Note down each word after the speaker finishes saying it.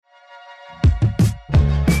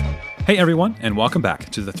Hey everyone, and welcome back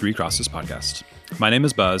to the Three Crosses podcast. My name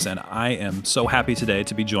is Buzz, and I am so happy today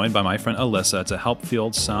to be joined by my friend Alyssa to help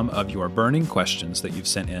field some of your burning questions that you've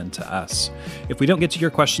sent in to us. If we don't get to your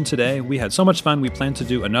question today, we had so much fun, we plan to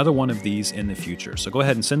do another one of these in the future. So go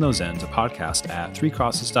ahead and send those in to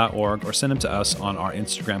podcast@threecrosses.org or send them to us on our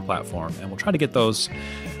Instagram platform, and we'll try to get those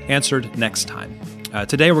answered next time.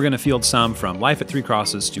 Today, we're going to field some from life at Three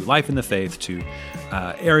Crosses to life in the faith to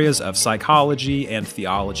areas of psychology and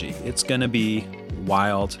theology. It's going to be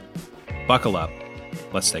wild. Buckle up.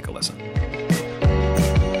 Let's take a listen.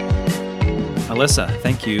 Alyssa,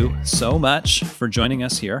 thank you so much for joining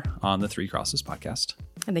us here on the Three Crosses podcast.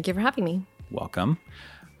 And thank you for having me. Welcome.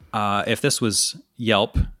 If this was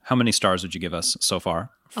Yelp, how many stars would you give us so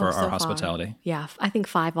far for our hospitality? Yeah, I think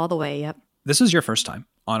 5 all the way. Yep. This is your first time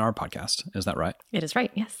on our podcast. Is that right? It is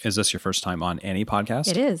right. Yes. Is this your first time on any podcast?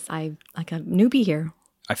 It is. I'm like a newbie here.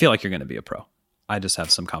 I feel like you're going to be a pro. I just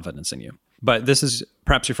have some confidence in you. But this is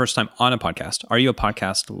perhaps your first time on a podcast. Are you a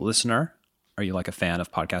podcast listener? Are you like a fan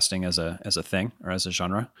of podcasting as a thing or as a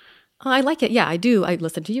genre? I like it. Yeah, I do. I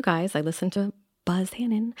listen to you guys. I listen to Buzz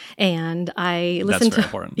Hannon, and I listen That's very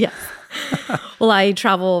important. Yeah. Well, I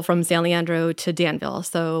travel from San Leandro to Danville,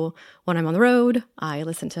 so when I'm on the road, I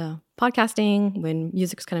listen to podcasting when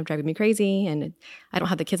music's kind of driving me crazy, and I don't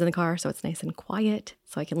have the kids in the car, so it's nice and quiet,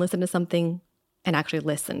 so I can listen to something and actually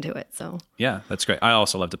listen to it. So yeah, that's great. I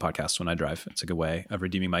also love to podcast when I drive. It's a good way of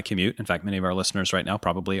redeeming my commute. In fact, many of our listeners right now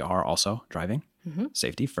probably are also driving. Mm-hmm.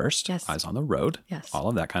 Safety first, yes. Eyes on the road, yes. All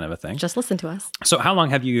of that kind of a thing. Just listen to us. So how long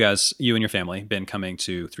have you and your family, been coming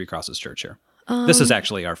to Three Crosses Church here? This is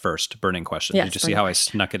actually our first burning question. Yes, Did you see how I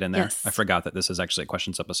snuck it in there? Yes. I forgot that this is actually a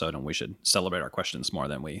questions episode and we should celebrate our questions more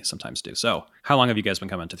than we sometimes do. So how long have you guys been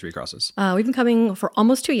coming to Three Crosses? We've been coming for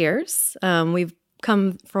almost 2 years. We've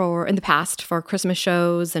come in the past for Christmas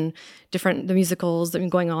shows and the musicals that have been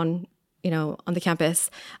going on, on the campus,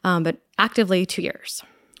 but actively 2 years.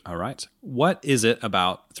 All right. What is it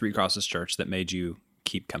about Three Crosses Church that made you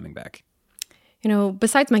keep coming back?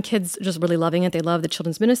 Besides my kids just really loving it, they love the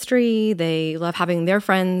children's ministry. They love having their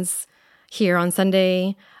friends here on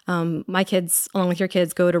Sunday. My kids, along with your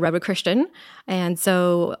kids, go to Redwood Christian. And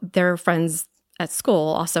so their friends at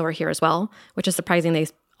school also are here as well, which is surprising. They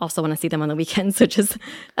also want to see them on the weekends, which is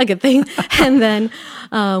a good thing. And then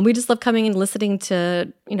we just love coming and listening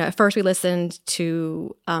to, at first we listened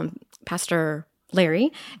to Pastor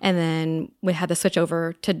Larry, and then we had to switch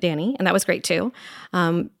over to Danny, and that was great too.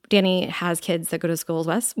 Danny has kids that go to school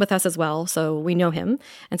with us as well, so we know him.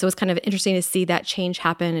 And so it's kind of interesting to see that change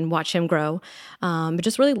happen and watch him grow. But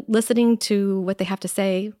just really listening to what they have to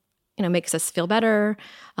say, makes us feel better.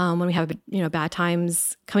 When we have, bad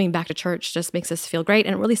times, coming back to church just makes us feel great.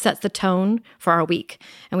 And it really sets the tone for our week.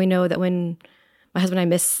 And we know that when my husband and I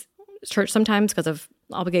miss church sometimes because of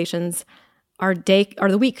obligations, our day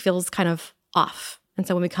or the week feels kind of off. And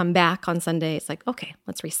so when we come back on Sunday, it's like, okay,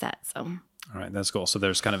 let's reset. So. All right, that's cool. So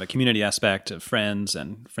there's kind of a community aspect of friends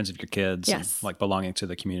and friends of your kids, yes. And like belonging to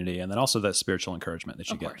the community, and then also that spiritual encouragement that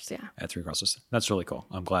you get at Three Crosses. That's really cool.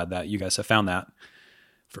 I'm glad that you guys have found that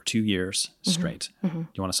for 2 years straight. Mm-hmm. Do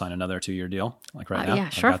you want to sign another 2-year deal like right now? Yeah,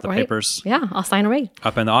 sure. I've got the papers. Yeah, I'll sign away.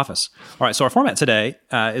 Up in the office. All right, so our format today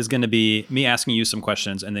is going to be me asking you some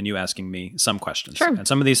questions and then you asking me some questions. Sure. And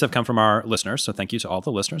some of these have come from our listeners, so thank you to all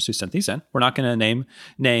the listeners who sent these in. We're not going to name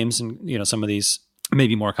names, and some of these may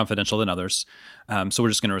be more confidential than others. So we're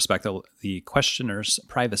just going to respect the questioner's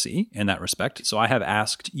privacy in that respect. So I have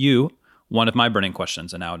asked you one of my burning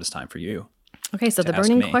questions, and now it is time for you. Okay, so the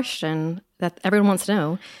burning question that everyone wants to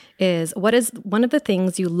know is, what is one of the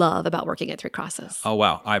things you love about working at Three Crosses? Oh,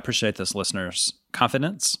 wow. I appreciate this listener's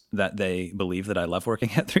confidence that they believe that I love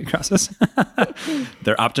working at Three Crosses.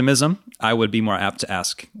 Their optimism. I would be more apt to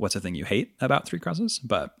ask, what's the thing you hate about Three Crosses?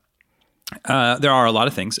 But there are a lot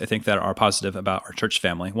of things I think that are positive about our church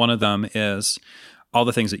family. One of them is all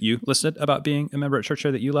the things that you listed about being a member at church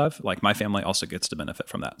here that you love. Like my family also gets to benefit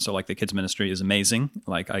from that. So like the kids ministry is amazing.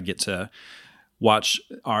 Like I get to watch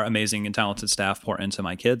our amazing and talented staff pour into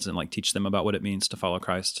my kids and like teach them about what it means to follow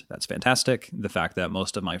Christ. That's fantastic. The fact that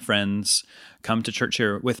most of my friends come to church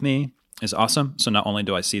here with me is awesome. So not only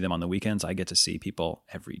do I see them on the weekends, I get to see people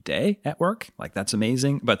every day at work. Like that's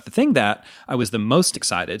amazing. But the thing that I was the most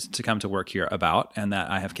excited to come to work here about, and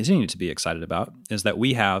that I have continued to be excited about, is that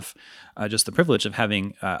we have just the privilege of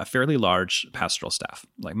having a fairly large pastoral staff.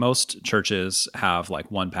 Like most churches have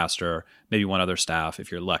like one pastor, maybe one other staff.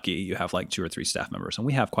 If you're lucky, you have like 2 or 3 staff members, and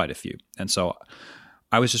we have quite a few. And so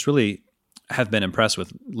I was just really have been impressed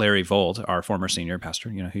with Larry Vold, our former senior pastor,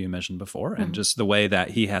 who you mentioned before, and just the way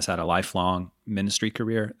that he has had a lifelong ministry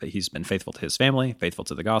career, that he's been faithful to his family, faithful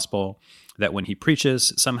to the gospel, that when he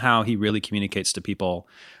preaches, somehow he really communicates to people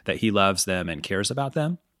that he loves them and cares about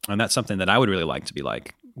them. And that's something that I would really like to be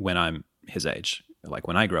like when I'm his age. Like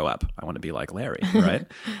when I grow up, I want to be like Larry, right?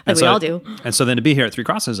 Like we all do. And so then to be here at Three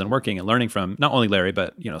Crosses and working and learning from not only Larry,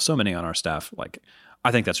 but so many on our staff, like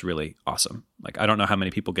I think that's really awesome. Like I don't know how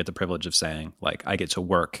many people get the privilege of saying like I get to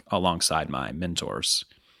work alongside my mentors.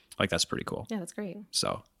 Like that's pretty cool. Yeah, that's great.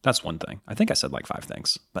 So that's one thing. I think I said like 5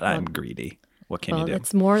 things, but I'm greedy. What can you do?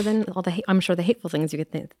 It's more than all I'm sure the hateful things you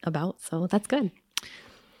could think about. So that's good.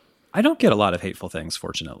 I don't get a lot of hateful things,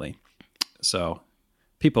 fortunately. So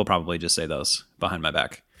people probably just say those behind my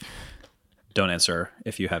back. Don't answer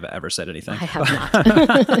if you have ever said anything. I have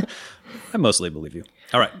not. I mostly believe you.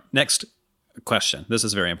 All right. Next question. This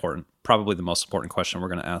is very important. Probably the most important question we're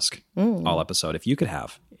going to ask all episode. If you could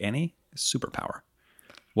have any superpower,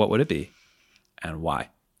 what would it be and why?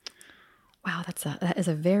 Wow, that is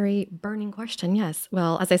a very burning question. Yes.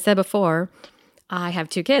 Well, as I said before, I have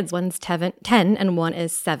 2 kids. One's 10 and one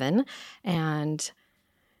is 7. And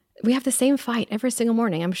we have the same fight every single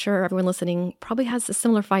morning. I'm sure everyone listening probably has a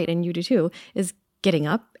similar fight, and you do too, is getting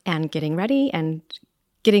up and getting ready and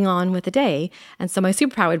getting on with the day. And so my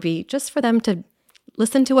superpower would be just for them to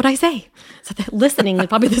listen to what I say. So that listening is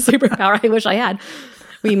probably the superpower I wish I had.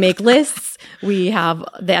 We make lists. I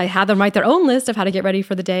have them write their own list of how to get ready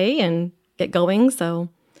for the day and get going. So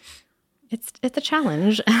it's a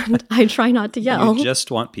challenge, and I try not to yell. You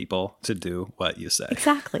just want people to do what you say.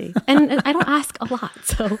 Exactly. And I don't ask a lot,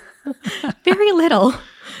 so very little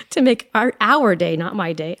to make our day, not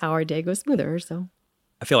my day, our day go smoother. So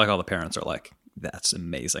I feel like all the parents are like, that's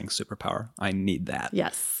amazing superpower. I need that.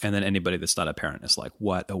 Yes. And then anybody that's not a parent is like,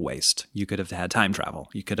 what a waste. You could have had time travel.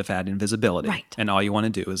 You could have had invisibility. Right. And all you want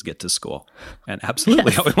to do is get to school. And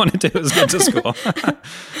absolutely all we want to do is get to school.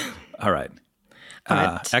 All right.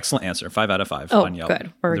 Excellent answer. 5 out of 5 on Yelp.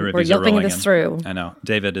 Good. We're yelping this through. I know.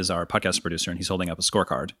 David is our podcast producer, and he's holding up a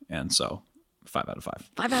scorecard. And so 5 out of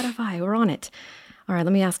 5. 5 out of 5. We're on it. All right.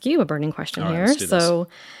 Let me ask you a burning question here. Let's do this. So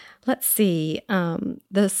let's see.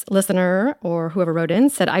 This listener or whoever wrote in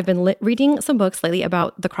said, I've been reading some books lately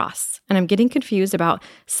about the cross, and I'm getting confused about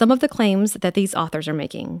some of the claims that these authors are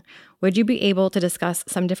making. Would you be able to discuss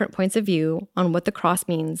some different points of view on what the cross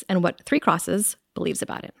means and what Three Crosses believes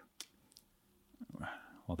about it?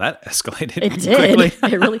 Well, that escalated quickly.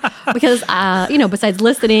 It really, because, besides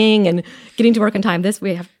listening and getting to work on time,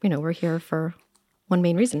 we're here for one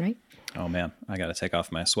main reason, right? Oh man, I got to take off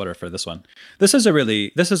my sweater for this one. This is a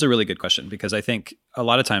really good question, because I think a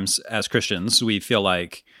lot of times as Christians, we feel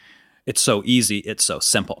like it's so easy, it's so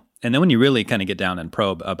simple. And then when you really kind of get down and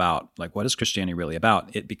probe about like, what is Christianity really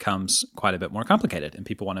about? It becomes quite a bit more complicated, and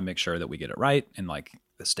people want to make sure that we get it right. And like,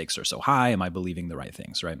 the stakes are so high. Am I believing the right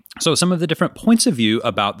things, right? So some of the different points of view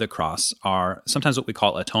about the cross are sometimes what we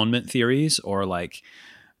call atonement theories, or like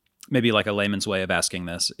maybe like a layman's way of asking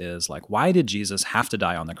this is like, why did Jesus have to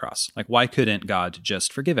die on the cross? Like, why couldn't God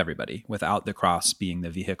just forgive everybody without the cross being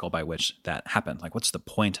the vehicle by which that happened? Like, what's the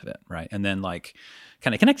point of it, right? And then like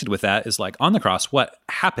kind of connected with that is like, on the cross, what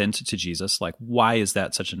happened to Jesus? Like, why is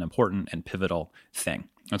that such an important and pivotal thing?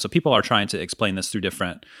 And so people are trying to explain this through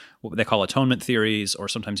different, what they call atonement theories, or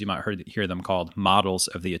sometimes you might hear them called models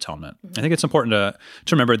of the atonement. Mm-hmm. I think it's important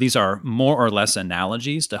to remember these are more or less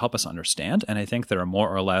analogies to help us understand. And I think there are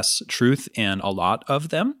more or less truth in a lot of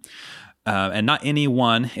them. And not any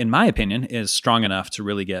one, in my opinion, is strong enough to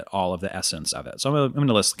really get all of the essence of it. So I'm going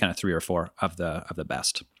to list kind of 3 or 4 of the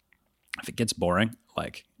best. If it gets boring,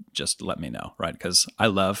 like, just let me know, right? Because I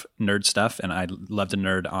love nerd stuff, and I love to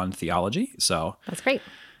nerd on theology. So that's great.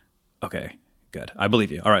 Okay, good. I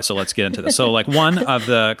believe you. All right, so let's get into this. So like, one of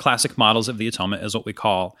the classic models of the atonement is what we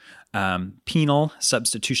call penal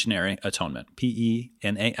substitutionary atonement.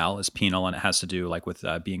 Penal is penal, and it has to do like with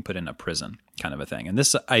being put in a prison kind of a thing. And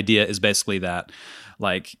this idea is basically that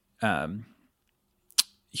like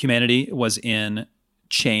humanity was in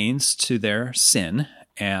chains to their sin,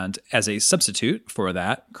 and as a substitute for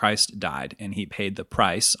that, Christ died, and he paid the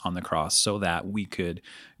price on the cross so that we could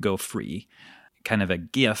go free. Kind of a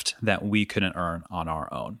gift that we couldn't earn on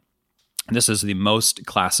our own. This is the most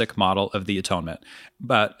classic model of the atonement.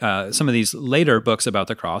 But some of these later books about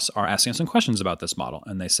the cross are asking some questions about this model.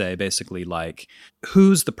 And they say basically like,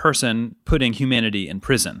 who's the person putting humanity in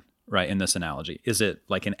prison, right, in this analogy? Is it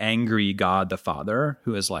like an angry God the Father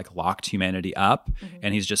who has like locked humanity up,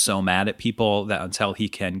 and he's just so mad at people that until he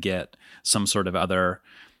can get some sort of other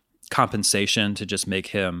compensation to just make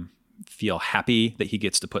him feel happy that he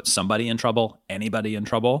gets to put somebody in trouble, anybody in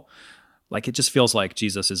trouble, like it just feels like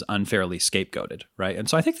Jesus is unfairly scapegoated, right? And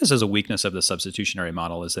so I think this is a weakness of the substitutionary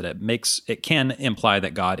model, is that it can imply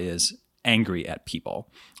that God is angry at people.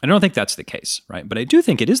 I don't think that's the case, right? But I do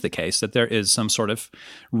think it is the case that there is some sort of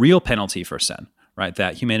real penalty for sin, right?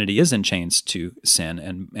 That humanity is in chains to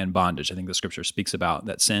sin and bondage. I think the scripture speaks about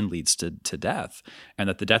that sin leads to death, and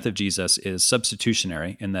that the death of Jesus is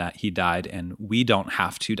substitutionary in that he died and we don't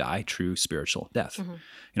have to die true spiritual death.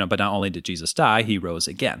 But not only did Jesus die, he rose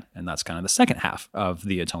again. And that's kind of the second half of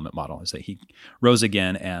the atonement model, is that he rose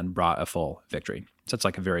again and brought a full victory. So it's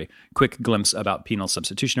like a very quick glimpse about penal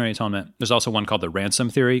substitutionary atonement. There's also one called the ransom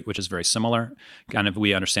theory, which is very similar. Kind of,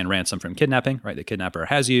 we understand ransom from kidnapping, right? The kidnapper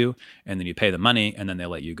has you, and then you pay the money, and then they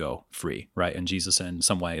let you go free, right? And Jesus in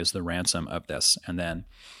some way is the ransom of this. And then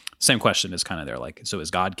same question is kind of there, like, so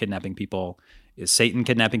is God kidnapping people? Is Satan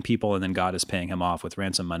kidnapping people? And then God is paying him off with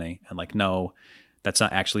ransom money? And like, no, that's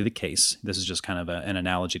not actually the case. This is just kind of an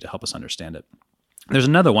analogy to help us understand it. There's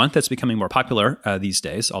another one that's becoming more popular these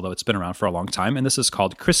days, although it's been around for a long time, and this is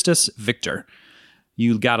called Christus Victor.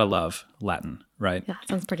 You gotta love Latin, right? Yeah,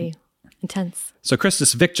 sounds pretty intense. So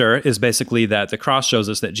Christus Victor is basically that the cross shows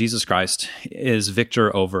us that Jesus Christ is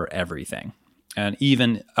victor over everything, and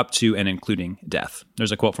even up to and including death.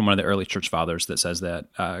 There's a quote from one of the early church fathers that says that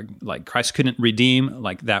like Christ couldn't redeem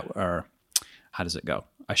like that, or how does it go?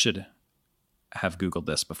 I should have Googled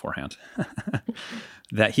this beforehand,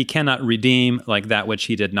 that he cannot redeem like that which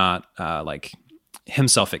he did not like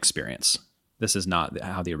himself experience. This is not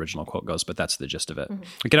how the original quote goes, but that's the gist of it.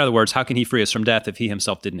 Like, in other words, how can he free us from death if he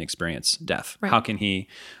himself didn't experience death? Right. How can he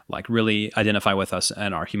like really identify with us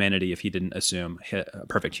and our humanity if he didn't assume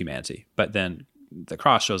perfect humanity? But then the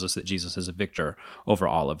cross shows us that Jesus is a victor over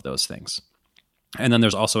all of those things. And then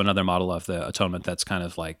there's also another model of the atonement that's kind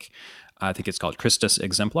of like, I think it's called Christus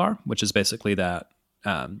Exemplar, which is basically that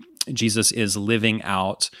Jesus is living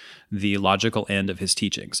out the logical end of his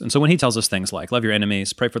teachings. And so when he tells us things like, love your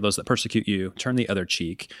enemies, pray for those that persecute you, turn the other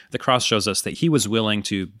cheek, the cross shows us that he was willing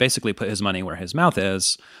to basically put his money where his mouth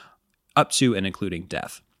is, up to and including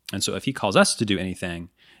death. And so if he calls us to do anything,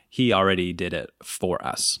 he already did it for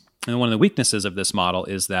us. And one of the weaknesses of this model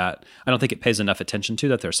is that I don't think it pays enough attention to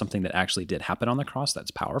that there's something that actually did happen on the cross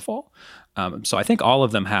that's powerful. So I think all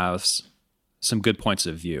of them have some good points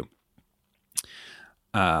of view.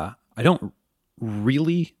 I don't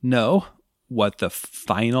really know what the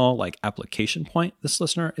final like application point this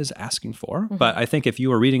listener is asking for. But I think if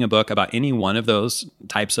you are reading a book about any one of those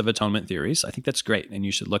types of atonement theories, I think that's great. And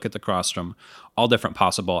you should look at the cross from all different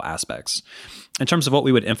possible aspects. In terms of what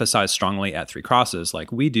we would emphasize strongly at Three Crosses,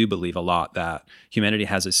 like we do believe a lot that humanity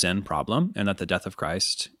has a sin problem and that the death of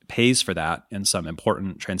Christ pays for that in some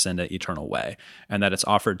important, transcendent, eternal way, and that it's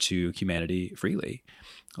offered to humanity freely.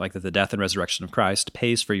 Like that the death and resurrection of Christ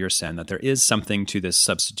pays for your sin, that there is something to this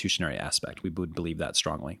substitutionary aspect. We would believe that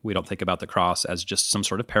strongly. We don't think about the cross as just some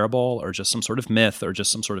sort of parable or just some sort of myth or just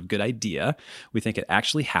some sort of good idea. We think it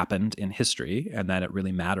actually happened in history and that it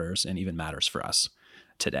really matters and even matters for us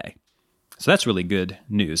today. So that's really good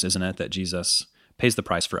news, isn't it? That Jesus pays the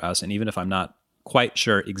price for us. And even if I'm not quite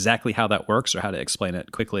sure exactly how that works or how to explain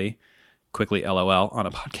it quickly LOL on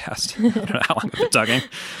a podcast, I don't know how long I've been talking.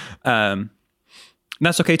 And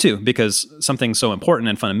that's okay too, because something so important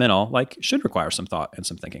and fundamental like should require some thought and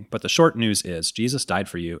some thinking. But the short news is Jesus died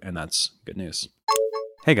for you, and that's good news.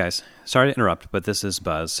 Hey guys, sorry to interrupt, but this is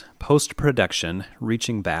Buzz. Post-production,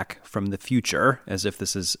 reaching back from the future, as if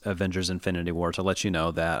this is Avengers Infinity War, to let you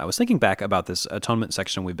know that I was thinking back about this atonement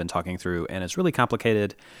section we've been talking through, and it's really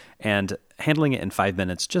complicated, and handling it in 5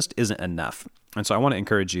 minutes just isn't enough. And so I want to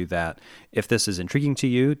encourage you that if this is intriguing to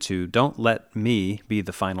you, to don't let me be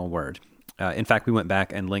the final word. In fact, we went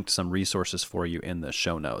back and linked some resources for you in the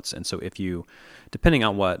show notes. And so if you, depending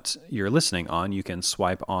on what you're listening on, you can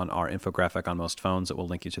swipe on our infographic on most phones. It will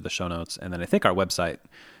link you to the show notes. And then I think our website,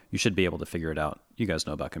 you should be able to figure it out. You guys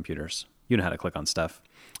know about computers. You know how to click on stuff.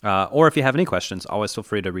 Or if you have any questions, always feel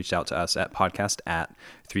free to reach out to us at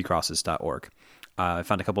podcast@threecrosses.org. I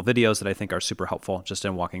found a couple videos that I think are super helpful just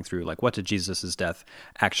in walking through like what did Jesus' death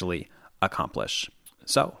actually accomplish.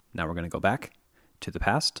 So now we're going to go back to the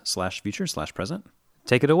past/future/present.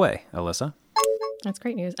 Take it away, Alyssa. That's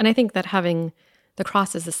great news. And I think that having the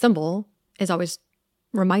cross as a symbol is always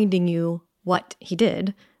reminding you what he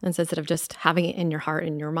did. And so instead of just having it in your heart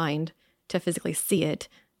and your mind to physically see it,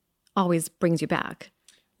 always brings you back.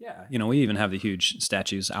 Yeah. We even have the huge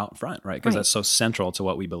statues out front, right? Because that's so central to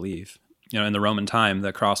what we believe. In the Roman time,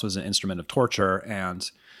 the cross was an instrument of torture,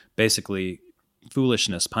 and basically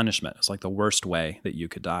foolishness punishment. It's like the worst way that you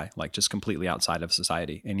could die, like just completely outside of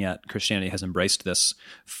society. And yet Christianity has embraced this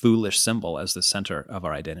foolish symbol as the center of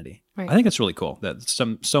our identity. Right. I think it's really cool that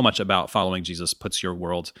so much about following Jesus puts your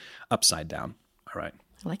world upside down. All right.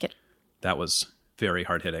 I like it. That was very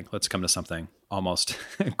hard hitting. Let's come to something almost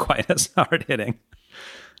quite as hard hitting.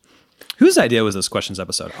 Whose idea was this questions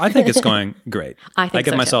episode? I think it's going great. I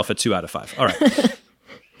give so myself too. a 2 out of 5. All right.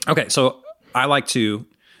 Okay. So I like to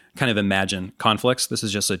kind of imagine conflicts. This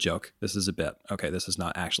is just a joke. This is a bit. Okay. This is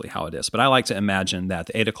not actually how it is, but I like to imagine that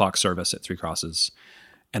the 8 o'clock service at Three Crosses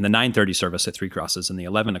and the 9:30 service at Three Crosses and the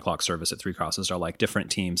 11 o'clock service at Three Crosses are like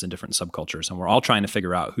different teams and different subcultures. And we're all trying to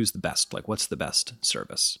figure out who's the best. Like, what's the best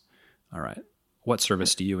service? All right. What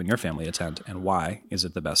service do you and your family attend, and why is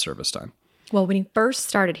it the best service time? Well, when he first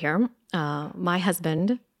started here, my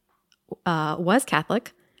husband was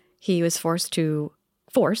Catholic. He was forced to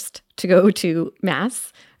go to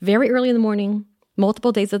Mass very early in the morning,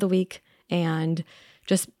 multiple days of the week, and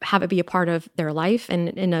just have it be a part of their life, and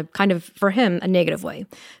in a kind of, for him, a negative way.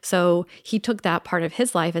 So he took that part of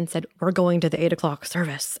his life and said, we're going to the 8 o'clock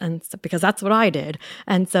service, and so, because that's what I did.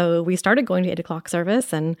 And so we started going to 8 o'clock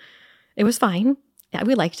service, and it was fine. Yeah,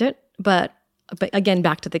 we liked it, but again,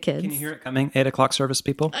 back to the kids. Can you hear it coming? 8 o'clock service,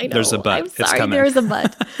 people? I know. There's a but. I'm sorry, it's coming. there's a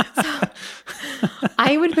but. So,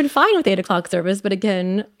 I would have been fine with 8 o'clock service, but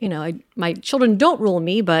again, my children don't rule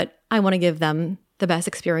me, but I want to give them the best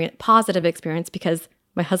experience, positive experience, because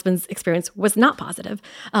my husband's experience was not positive.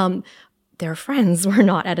 Their friends were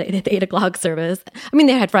not at the 8 o'clock service. I mean,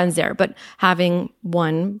 they had friends there, but having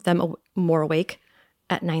them more awake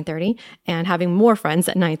at 9:30 and having more friends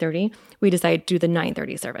at 9:30, we decided to do the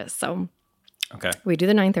 9:30 service. So okay, we do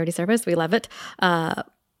the 9:30 service. We love it.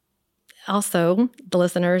 Also, the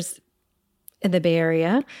listeners in the Bay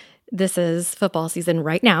Area, this is football season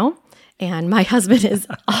right now. And my husband is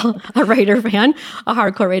a Raider fan, a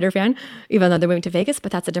hardcore Raider fan, even though they're moving to Vegas,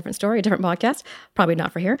 but that's a different story, a different podcast, probably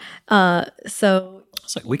not for here. So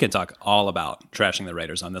it's like we can talk all about trashing the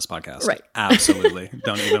Raiders on this podcast. Right. Absolutely.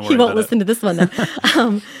 Don't even worry he won't about listen to this one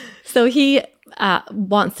then. So he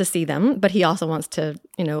wants to see them, but he also wants to,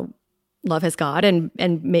 love his God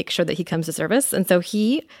and make sure that he comes to service. And so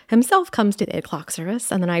he himself comes to the 8 o'clock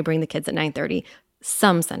service, and then I bring the kids at 9:30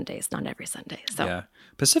 some Sundays, not every Sunday. So yeah.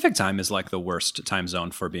 Pacific time is like the worst time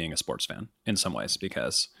zone for being a sports fan in some ways,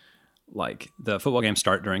 because like the football games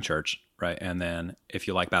start during church, right? And then if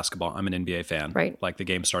you like basketball, I'm an NBA fan. Right. Like the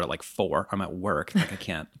games start at like 4. I'm at work. Like I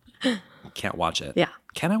can't watch it. Yeah.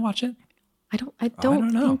 Can I watch it? I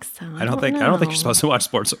don't know. think so. I don't think you're supposed to watch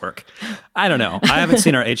sports at work. I don't know. I haven't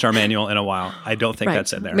seen our HR manual in a while. I don't think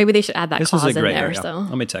that's in there. Maybe they should add that This clause is a great in there. area. So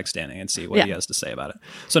Let me text Danny and see what he has to say about it.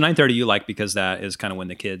 So 9:30 you like because that is kind of when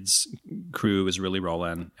the kids crew is really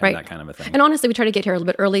rolling and that kind of a thing. And honestly, we try to get here a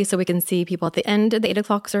little bit early so we can see people at the end of the 8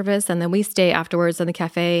 o'clock service, and then we stay afterwards in the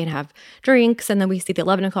cafe and have drinks, and then we see the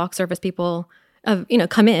 11 o'clock service people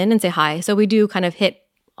come in and say hi. So we do kind of hit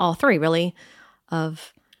all three really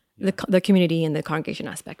of the community and the congregation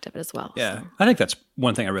aspect of it as well. Yeah. So. I think that's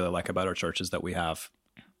one thing I really like about our church is that we have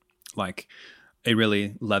like a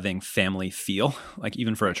really loving family feel, like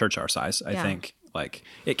even for a church our size. I think like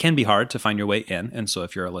it can be hard to find your way in. And so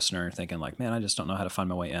if you're a listener thinking like, man, I just don't know how to find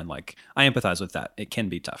my way in, like I empathize with that. It can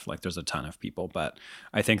be tough. Like there's a ton of people, but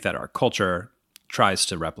I think that our culture tries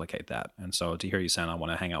to replicate that. And so to hear you saying I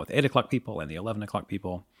want to hang out with 8 o'clock people and the 11 o'clock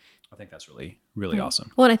people, I think that's really, really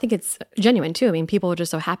awesome. Well, and I think it's genuine too. I mean, people are just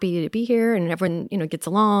so happy to be here, and everyone, gets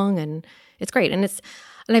along, and it's great. And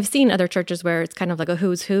I've seen other churches where it's kind of like a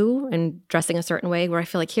who's who and dressing a certain way, where I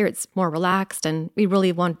feel like here it's more relaxed and we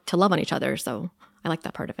really want to love on each other. So I like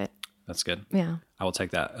that part of it. That's good. Yeah. I will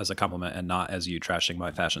take that as a compliment and not as you trashing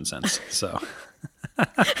my fashion sense. So, all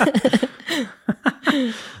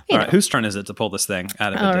right, whose turn is it to pull this thing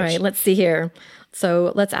out of the All dish? right, let's see here.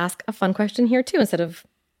 So let's ask a fun question here too, instead of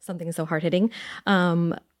something so hard hitting.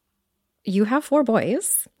 You have 4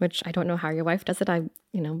 boys, which I don't know how your wife does it.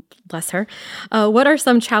 Bless her. What are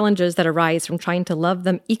some challenges that arise from trying to love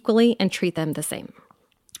them equally and treat them the same?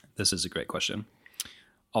 This is a great question.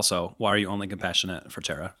 Also, why are you only compassionate for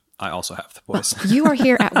Tara? I also have the boys. You are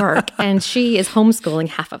here at work, and she is homeschooling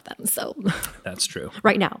half of them. So That's true.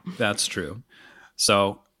 right now. That's true.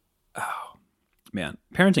 So, man,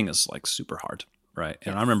 parenting is like super hard, right?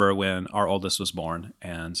 And I remember when our oldest was born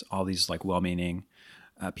and all these like well-meaning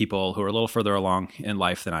people who are a little further along in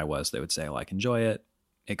life than I was, they would say like, enjoy it.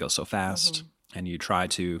 It goes so fast. Mm-hmm. And you try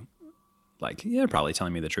to like, yeah, probably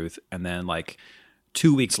telling me the truth. And then like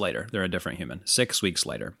 2 weeks later, they're a different human. 6 weeks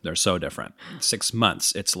later, they're so different. 6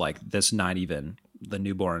 months, it's like this, not even the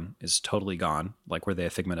newborn is totally gone. Like were they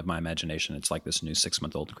a figment of my imagination? It's like this new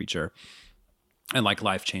 6-month-old creature. And like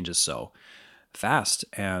life changes so fast.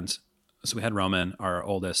 And so we had Roman, our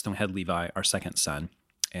oldest, then we had Levi, our second son.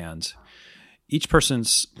 And each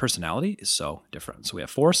person's personality is so different. So we have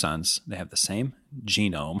 4 sons. They have the same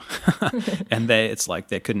genome, and it's like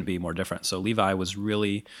they couldn't be more different. So Levi was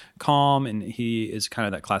really calm, and he is kind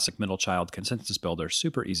of that classic middle child consensus builder,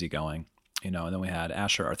 super easygoing. And then we had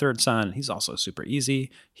Asher, our third son. He's also super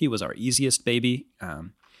easy. He was our easiest baby.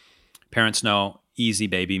 Parents know easy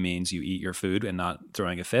baby means you eat your food and not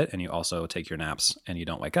throwing a fit, and you also take your naps and you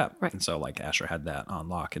don't wake up. Right. And so like Asher had that on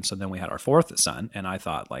lock. And so then we had our 4th son, and I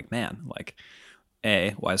thought like, man, like,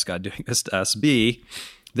 A, why is God doing this to us? B,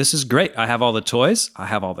 this is great. I have all the toys. I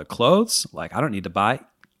have all the clothes. Like, I don't need to buy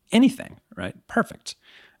anything, right? Perfect.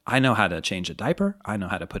 I know how to change a diaper. I know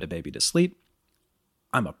how to put a baby to sleep.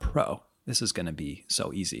 I'm a pro. This is going to be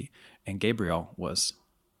so easy. And Gabriel was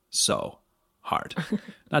so hard.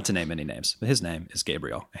 Not to name any names, but his name is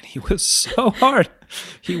Gabriel. And he was so hard.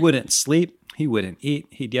 He wouldn't sleep. He wouldn't eat.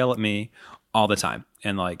 He'd yell at me all the time.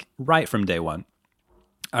 And like right from day one,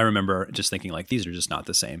 I remember just thinking like, these are just not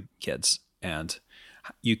the same kids. And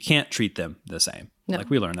you can't treat them the same. No.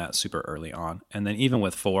 Like we learned that super early on. And then even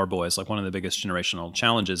with 4 boys, like one of the biggest generational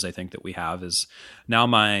challenges I think that we have is now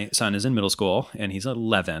my son is in middle school and he's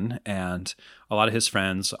 11, and a lot of his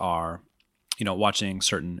friends are, watching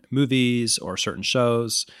certain movies or certain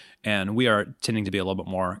shows. And we are tending to be a little bit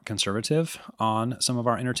more conservative on some of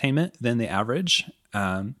our entertainment than the average.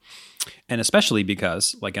 And especially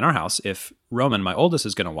because like in our house, if Roman, my oldest,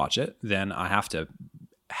 is going to watch it, then I have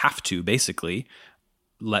to basically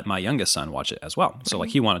let my youngest son watch it as well. So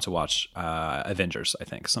like he wanted to watch Avengers, I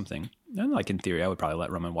think, something. And like in theory, I would probably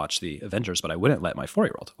let Roman watch the Avengers, but I wouldn't let my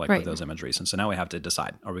 4-year-old with those imageries. And so now we have to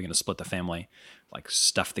decide, are we going to split the family, like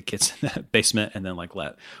stuff the kids in the basement and then like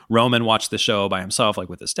let Roman watch the show by himself, like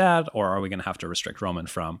with his dad? Or are we going to have to restrict Roman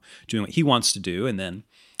from doing what he wants to do and then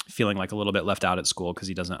feeling like a little bit left out at school because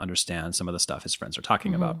he doesn't understand some of the stuff his friends are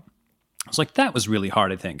talking about? It's like that was really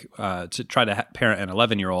hard, I think, to try to parent an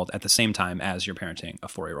 11-year-old at the same time as you're parenting a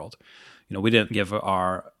 4-year-old. We didn't give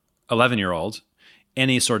our 11-year-old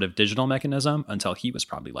any sort of digital mechanism until he was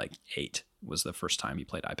probably like 8 was the first time he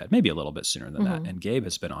played iPad, maybe a little bit sooner than that. And Gabe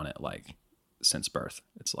has been on it like since birth.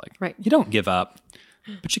 It's like, you don't give up,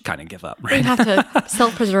 but you kind of give up, right? You have to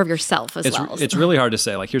self-preserve yourself as well. It's really hard to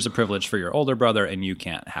say like, here's a privilege for your older brother and you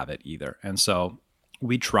can't have it either. And so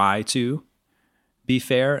we try to be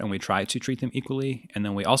fair and we try to treat them equally. And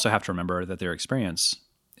then we also have to remember that their experience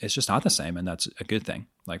is just not the same. And that's a good thing.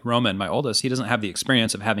 Like Roman, my oldest, he doesn't have the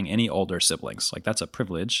experience of having any older siblings. Like that's a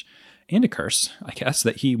privilege and a curse, I guess,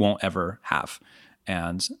 that he won't ever have.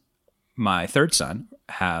 And my third son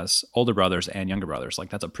has older brothers and younger brothers.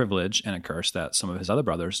 Like that's a privilege and a curse that some of his other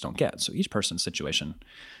brothers don't get. So each person's situation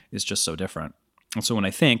is just so different. And so when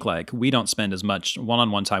I think like we don't spend as much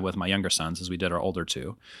one-on-one time with my younger sons as we did our older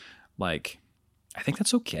 2, like I think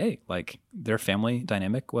that's okay. Like their family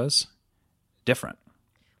dynamic was different.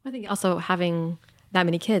 I think also having that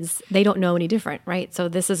many kids, they don't know any different, right? So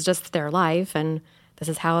this is just their life and this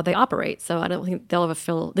is how they operate. So I don't think they'll ever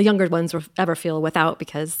feel, the younger ones will ever feel without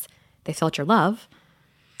because they felt your love.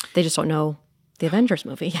 They just don't know the Avengers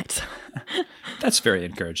movie yet. That's very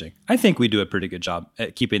encouraging. I think we do a pretty good job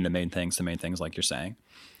at keeping the main things like you're saying.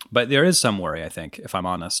 But there is some worry, I think, if I'm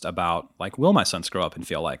honest, about like, will my sons grow up and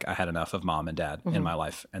feel like I had enough of mom and dad in my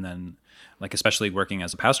life? And then like, especially working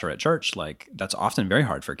as a pastor at church, like that's often very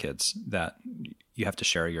hard for kids that you have to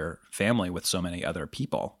share your family with so many other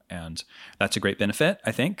people. And that's a great benefit,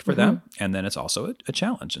 I think, for them. And then it's also a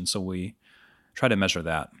challenge. And so we try to measure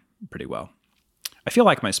that pretty well. I feel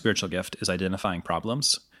like my spiritual gift is identifying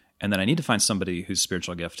problems. And then I need to find somebody whose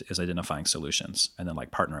spiritual gift is identifying solutions and then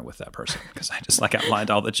like partnering with that person because I just like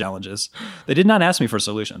outlined all the challenges. They did not ask me for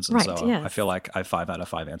solutions. And so I feel like I 5 out of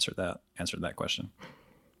 5 answered that question.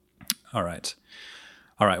 All right.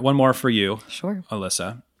 One more for you. Sure.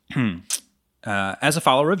 Alyssa. As a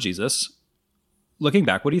follower of Jesus, looking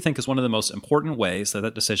back, what do you think is one of the most important ways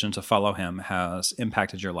that decision to follow him has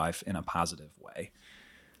impacted your life in a positive way?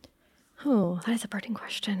 Oh, that is a burning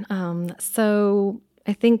question. So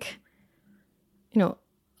I think,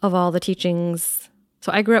 of all the teachings,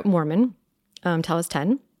 so I grew up Mormon till I was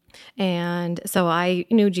 10. And so I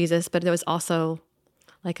knew Jesus, but there was also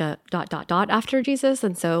like a ... after Jesus.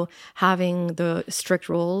 And so having the strict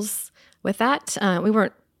rules with that, we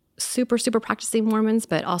weren't super practicing Mormons,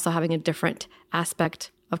 but also having a different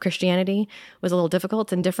aspect of Christianity was a little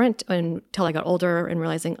difficult and different until I got older and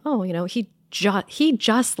realizing, he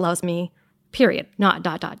just loves me, period, not ...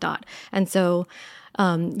 And so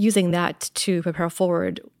using that to prepare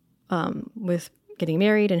forward with getting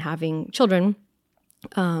married and having children,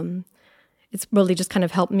 it's really just kind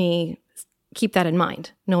of helped me keep that in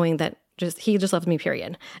mind, knowing that he just loves me,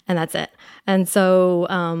 period. And that's it. And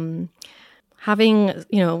so having,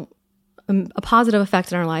 a positive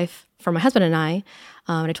effect in our life for my husband and I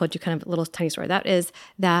told you kind of a little tiny story, that is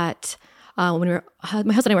that when my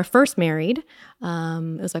husband and I were first married, it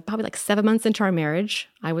was probably 7 months into our marriage.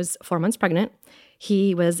 I was 4 months pregnant.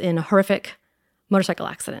 He was in a horrific motorcycle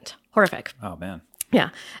accident. Horrific. Oh, man. Yeah.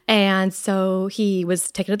 And so he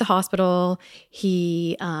was taken to the hospital.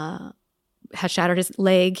 He had shattered his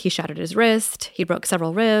leg. He shattered his wrist. He broke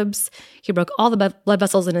several ribs. He broke all the blood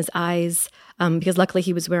vessels in his eyes because luckily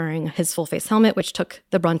he was wearing his full face helmet, which took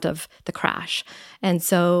the brunt of the crash. And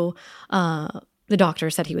so the doctor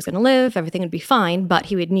said he was going to live, everything would be fine, but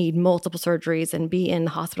he would need multiple surgeries and be in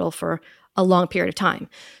the hospital for a long period of time.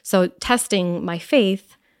 So testing my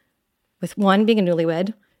faith with 1, being a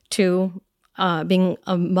newlywed, 2, being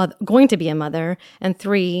a mother, going to be a mother, and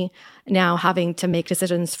 3, now having to make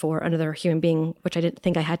decisions for another human being, which I didn't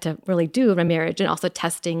think I had to really do in my marriage, and also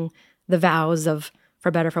testing the vows of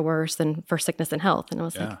for better, for worse, and for sickness and health. And I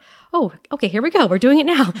was like, oh, okay, here we go. We're doing it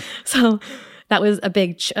now. So that was a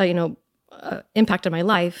big, impact on my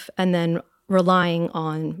life. And then relying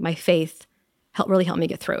on my faith really helped me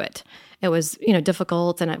get through it. It was,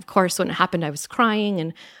 difficult. And of course, when it happened, I was crying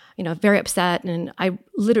and, very upset. And I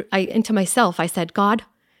into myself, I said, God,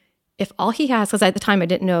 if all he has, because at the time I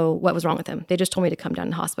didn't know what was wrong with him. They just told me to come down to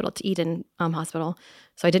the hospital, to Eden Hospital.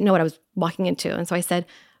 So I didn't know what I was walking into. And so I said,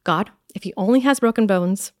 God, if he only has broken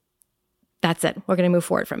bones, that's it. We're going to move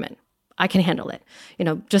forward from it. I can handle it.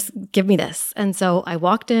 Just give me this. And so I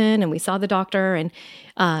walked in and we saw the doctor and,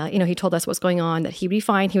 he told us what's going on, that he'd be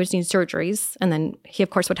fine. He would just need surgeries. And then he, of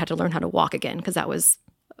course, would have to learn how to walk again because that was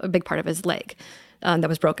a big part of his leg that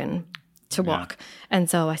was broken to walk. And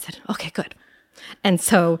so I said, okay, good. And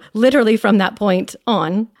so literally from that point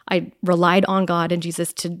on, I relied on God and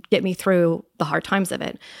Jesus to get me through the hard times of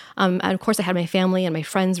it. And of course, I had my family and my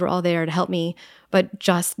friends were all there to help me, but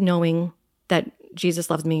just knowing that Jesus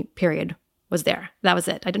loves me, period, was there. That was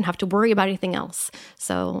it. I didn't have to worry about anything else.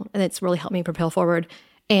 So, and it's really helped me propel forward.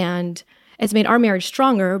 And it's made our marriage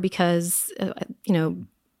stronger because,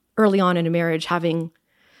 early on in a marriage, having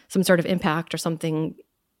some sort of impact or something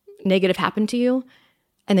negative happen to you,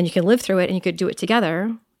 and then you can live through it and you could do it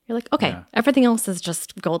together. You're like, okay, everything else is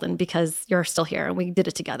just golden because you're still here and we did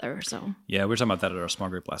it together. So yeah, we were talking about that at our small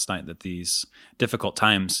group last night, that these difficult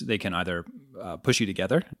times, they can either push you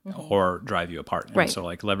together or drive you apart. And so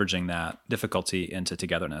leveraging that difficulty into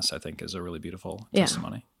togetherness, I think is a really beautiful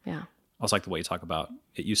testimony. Yeah. I also like the way you talk about,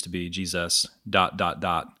 it used to be Jesus ...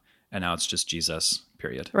 and now it's just Jesus,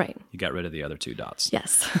 period. Right. You got rid of the other 2 dots.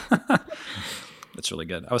 Yes. That's really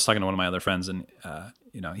good. I was talking to one of my other friends and,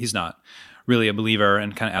 he's not really a believer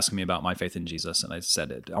and kind of asking me about my faith in Jesus. And I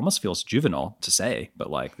said, it almost feels juvenile to say, but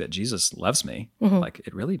that Jesus loves me,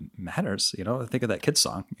 it really matters. I think of that kid's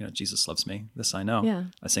song, Jesus loves me. This I know. Yeah.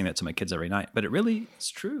 I sing that to my kids every night, but it really is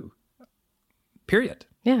true. Period.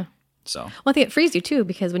 Yeah. So, well, I think it frees you too,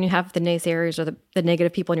 because when you have the naysayers or the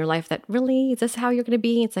negative people in your life that really, is this how you're going to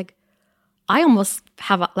be? It's like, I almost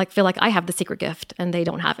have feel like I have the secret gift and they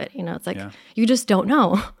don't have it. It's like, you just don't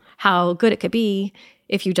know how good it could be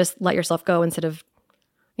if you just let yourself go instead of,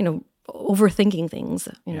 overthinking things.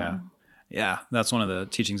 You know? Yeah. That's one of the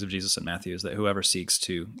teachings of Jesus in Matthew, is that whoever seeks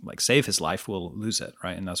to save his life will lose it.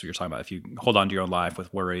 Right. And that's what you're talking about. If you hold on to your own life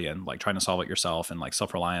with worry and trying to solve it yourself and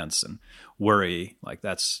self-reliance and worry,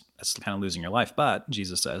 that's kind of losing your life. But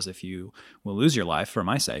Jesus says, if you will lose your life for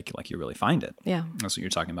my sake, you really find it. Yeah. That's what you're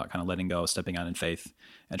talking about, kind of letting go, stepping out in faith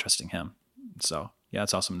and trusting him. So yeah,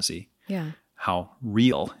 it's awesome to see how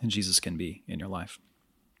real Jesus can be in your life.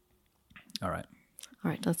 All right.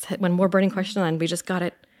 Let's hit one more burning question and we just got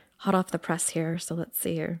it hot off the press here. So let's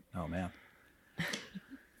see here. Oh man.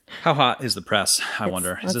 How hot is the press? I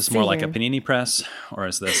wonder. Is this more like a panini press, or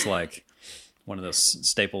is this one of those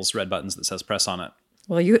Staples red buttons that says press on it?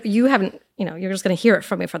 Well, you haven't, you're just going to hear it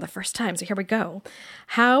from me for the first time. So here we go.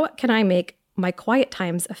 How can I make my quiet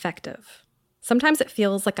times effective? Sometimes it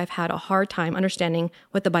feels like I've had a hard time understanding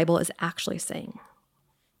what the Bible is actually saying.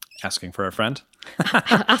 Asking for a friend?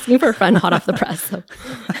 Asking for a friend hot off the press. So.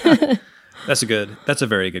 That's a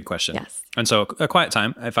very good question. Yes. And so a quiet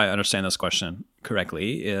time, if I understand this question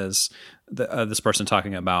correctly, is this person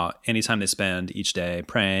talking about any time they spend each day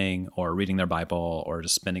praying or reading their Bible or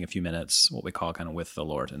just spending a few minutes, what we call kind of with the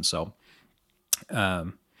Lord. And so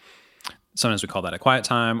sometimes we call that a quiet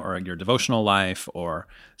time or your devotional life or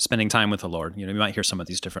spending time with the Lord. You might hear some of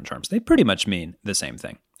these different terms. They pretty much mean the same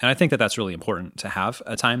thing. And I think that that's really important to have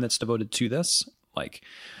a time that's devoted to this.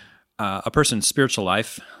 a person's spiritual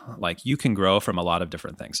life, like you can grow from a lot of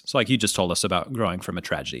different things. So like you just told us about growing from a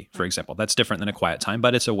tragedy, for example. That's different than a quiet time,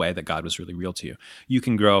 but it's a way that God was really real to you. You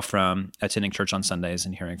can grow from attending church on Sundays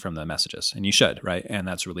and hearing from the messages, and you should, right? And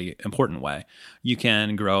that's a really important way. You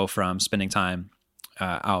can grow from spending time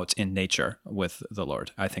out in nature with the Lord.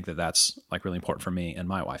 I think that that's like really important for me and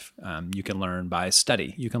my wife. You can learn by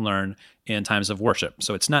study. You can learn in times of worship.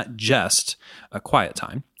 So it's not just a quiet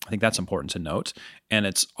time. I think that's important to note. And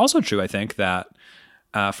it's also true, I think, that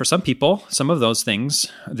for some people, some of those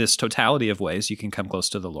things, this totality of ways you can come close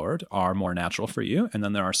to the Lord are more natural for you. And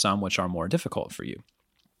then there are some which are more difficult for you.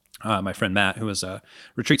 My friend Matt, who was a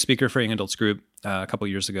retreat speaker for Young Adults Group a couple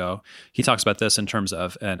years ago, he talks about this in terms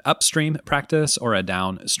of an upstream practice or a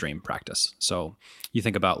downstream practice. So you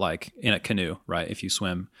think about like in a canoe, right? If you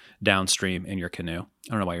swim downstream in your canoe,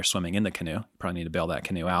 I don't know why you're swimming in the canoe. You probably need to bail that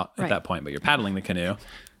canoe out at that point, but you're paddling the canoe.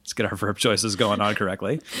 Let's get our verb choices going on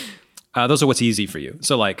correctly. Those are what's easy for you.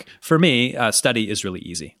 So like for me, study is really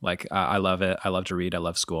easy. Like I love it. I love to read. I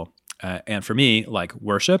love school. And for me, like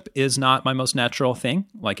worship is not my most natural thing.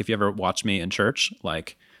 Like if you ever watch me in church,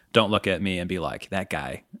 like don't look at me and be like, that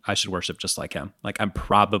guy, I should worship just like him. Like I'm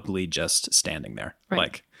probably just standing there. Right.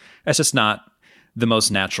 Like it's just not the most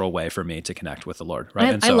natural way for me to connect with the Lord.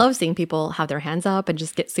 Right. I love seeing people have their hands up and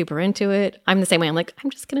just get super into it. I'm the same way. I'm like, I'm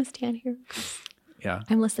just going to stand here. Yeah.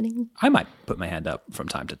 I'm listening. I might put my hand up from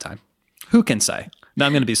time to time. Who can say? Now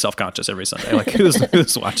I'm going to be self-conscious every Sunday. Like who's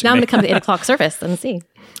watching Now I'm me? going to come to the 8 o'clock service and see.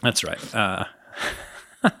 That's right.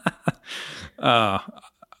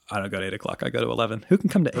 I don't go to 8 o'clock. I go to 11. Who can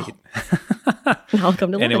come to 8? I'll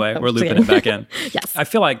come to 11. Anyway, we're looping it back in. Yes. I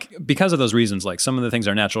feel like because of those reasons, like some of the things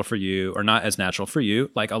are natural for you or not as natural for you.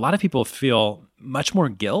 Like a lot of people feel much more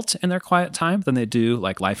guilt in their quiet time than they do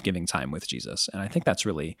like life-giving time with Jesus. And I think that's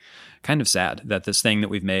really kind of sad that this thing that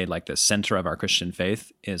we've made like the center of our Christian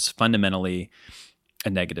faith is fundamentally a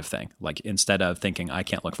negative thing. Like instead of thinking, I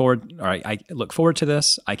can't look forward, or I look forward to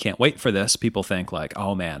this, I can't wait for this, people think like,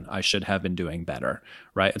 oh man, I should have been doing better,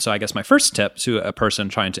 right? And so I guess my first tip to a person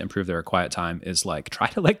trying to improve their quiet time is like, try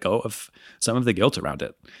to let go of some of the guilt around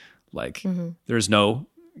it. Like there's no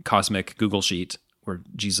cosmic Google sheet where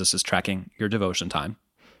Jesus is tracking your devotion time.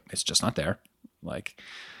 It's just not there. Like,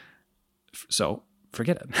 so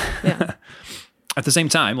forget it. Yeah. At the same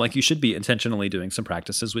time, like you should be intentionally doing some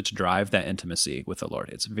practices which drive that intimacy with the Lord.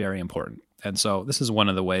 It's very important. And so this is one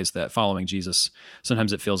of the ways that following Jesus,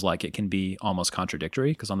 sometimes it feels like it can be almost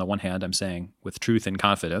contradictory, because on the one hand, I'm saying with truth and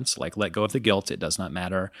confidence, like let go of the guilt, it does not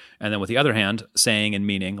matter. And then with the other hand, saying and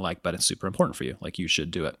meaning like, but it's super important for you, like you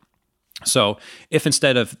should do it. So if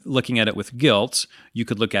instead of looking at it with guilt, you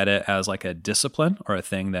could look at it as like a discipline or a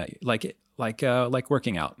thing that like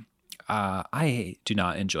working out. I do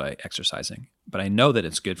not enjoy exercising, but I know that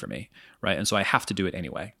it's good for me, right? And so I have to do it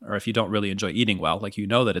anyway. Or if you don't really enjoy eating well, like you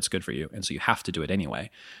know that it's good for you, and so you have to do it anyway.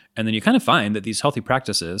 And then you kind of find that these healthy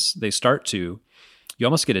practices, you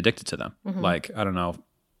almost get addicted to them. Mm-hmm. Like, I don't know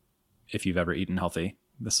if you've ever eaten healthy.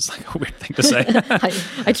 This is like a weird thing to say.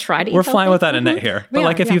 I try to eat We're healthy. flying without a net here.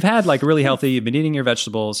 But if you've had like really healthy, you've been eating your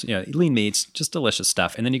vegetables, lean meats, just delicious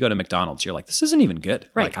stuff. And then you go to McDonald's, you're like, this isn't even good.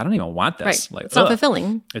 Right. Like, I don't even want this. Right. Like, it's not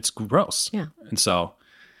fulfilling. It's gross. Yeah. And so,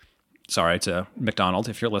 sorry to McDonald's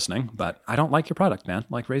if you're listening, but I don't like your product, man.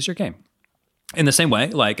 Like, raise your game. In the same way,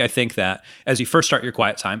 like I think that as you first start your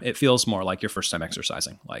quiet time, it feels more like your first time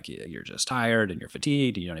exercising. Like you're just tired and you're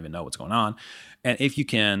fatigued and you don't even know what's going on. And if you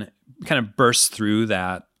can kind of burst through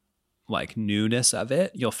that like newness of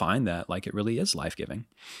it, you'll find that like it really is life-giving.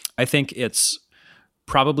 I think it's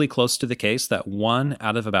probably close to the case that 1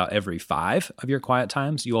 out of about every 5 of your quiet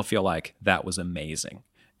times, you will feel like that was amazing.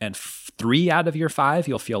 And 3 out of your 5,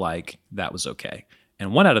 you'll feel like that was okay.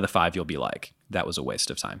 And 1 out of the 5, you'll be like, that was a waste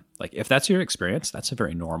of time. Like if that's your experience, that's a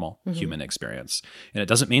very normal human experience. And it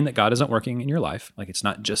doesn't mean that God isn't working in your life. Like it's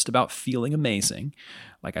not just about feeling amazing.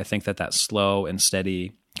 Like I think that slow and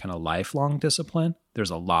steady kind of lifelong discipline, there's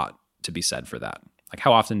a lot to be said for that. Like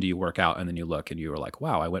how often do you work out and then you look and you were like,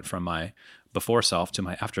 wow, I went from my before self to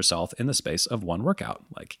my after self in the space of 1 workout.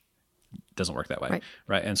 Like it doesn't work that way.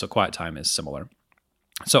 Right. And so quiet time is similar.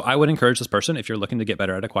 So I would encourage this person, if you're looking to get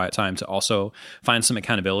better at a quiet time, to also find some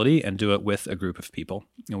accountability and do it with a group of people.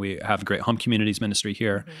 We have a great home communities ministry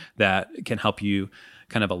here that can help you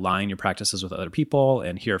kind of align your practices with other people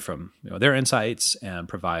and hear from their insights and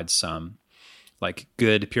provide some like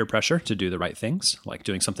good peer pressure to do the right things. Like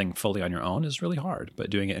doing something fully on your own is really hard, but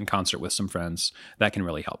doing it in concert with some friends, that can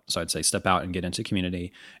really help. So I'd say step out and get into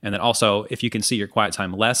community. And then also, if you can see your quiet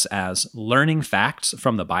time less as learning facts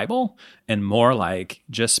from the Bible and more like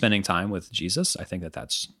just spending time with Jesus, I think that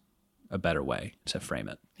that's a better way to frame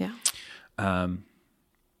it. Yeah.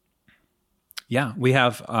 Yeah, we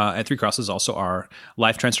have at Three Crosses also our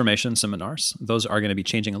life transformation seminars. Those are going to be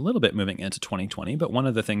changing a little bit moving into 2020. But one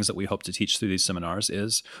of the things that we hope to teach through these seminars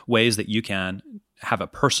is ways that you can have a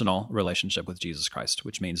personal relationship with Jesus Christ,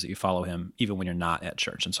 which means that you follow him even when you're not at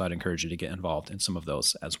church. And so I'd encourage you to get involved in some of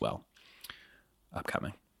those as well.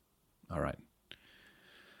 Upcoming. All right.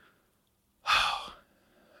 Oh,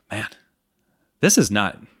 man, this is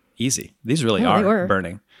not easy. These really are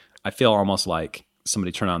burning. I feel almost like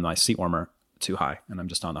somebody turned on my seat warmer too high and I'm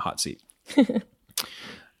just on the hot seat.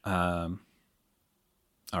 All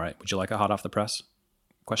right. Would you like a hot off the press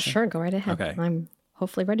question? Sure. Go right ahead. Okay. I'm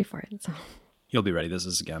hopefully ready for it. So You'll be ready. This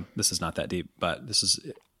is not that deep, but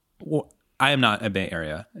I am not a Bay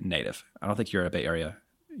Area native. I don't think you're a Bay Area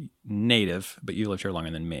native, but you lived here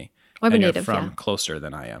longer than me. I'm a and native, you're from yeah. closer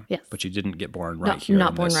than I am. Yes. But you didn't get born no, right here.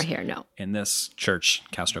 not born right here. No. In this church,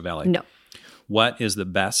 Castro Valley. No. What is the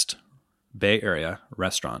best Bay Area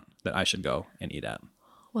restaurant that I should go and eat at?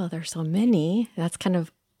 Well, there's so many. That's kind of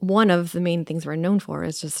one of the main things we're known for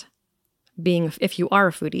is just being, if you are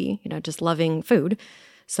a foodie, just loving food.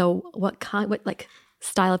 So what like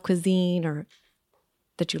style of cuisine or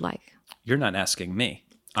that you like? You're not asking me.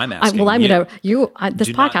 I'm asking I'm you. going to, this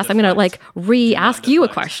podcast, I'm going to re-ask you a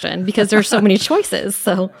question because there's so many choices.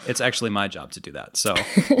 So it's actually my job to do that. So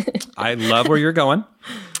I love where you're going.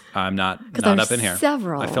 I'm not up in here.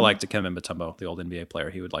 Several. I feel like Dikembe Mutombo, the old NBA player,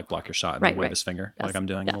 he would block your shot and wave his finger like I'm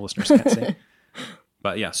doing, yeah. and the listeners can't see.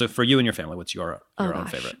 But yeah, so for you and your family, what's your own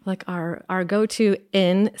favorite? Like our go-to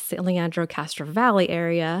in San Leandro, Castro Valley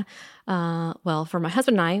area. Well, for my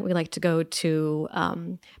husband and I, we like to go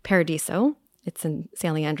to Paradiso. It's in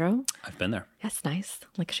San Leandro. I've been there. That's nice.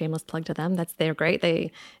 Like a shameless plug to them. They're great.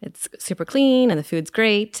 It's super clean and the food's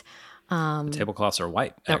great. The tablecloths are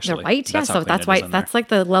white, actually. They're white, yeah. So that's why that's like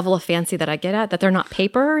the level of fancy that I get at, that they're not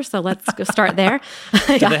paper. So let's go start there.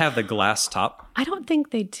 Do they have the glass top? I don't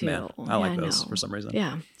think they do. Man, I like those for some reason.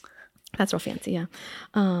 Yeah. That's real fancy, yeah.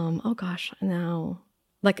 Oh gosh. Now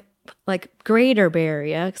like Greater Bay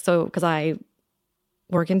Area. So because I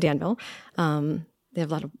work in Danville, they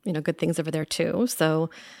have a lot of good things over there too. So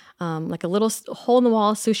like a little hole in the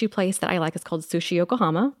wall sushi place that I like is called Sushi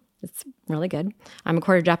Yokohama. It's really good. I'm a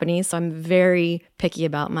quarter Japanese, so I'm very picky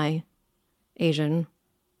about my Asian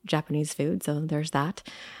Japanese food. So there's that.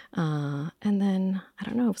 And then, I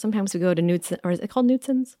don't know, sometimes we go to Knudsen, or is it called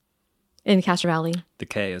Knudsen's? In Castro Valley. The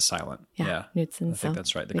K is silent. Yeah. Knudsen's. I think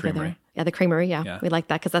that's right. The Creamery. Yeah, the Creamery. Yeah. We like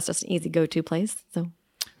that because that's just an easy go-to place. So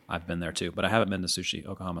I've been there too, but I haven't been to Sushi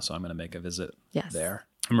Yokohama, so I'm going to make a visit there.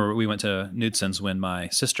 I remember we went to Knudsen's when my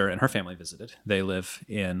sister and her family visited. They live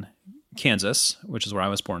in Kansas, which is where I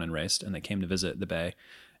was born and raised, and they came to visit the Bay.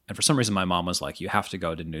 And for some reason, my mom was like, you have to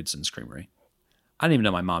go to Knudsen's Creamery. I didn't even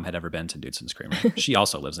know my mom had ever been to Knudsen's Creamery. She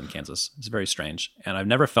also lives in Kansas. It's very strange. And I've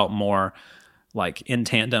never felt more like in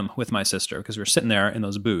tandem with my sister because we were sitting there in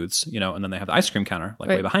those booths, and then they have the ice cream counter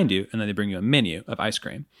way behind you, and then they bring you a menu of ice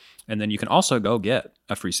cream. And then you can also go get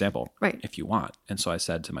a free sample if you want. And so I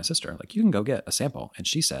said to my sister, you can go get a sample. And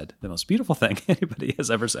she said the most beautiful thing anybody has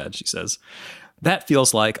ever said. She says, that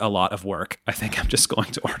feels like a lot of work. I think I'm just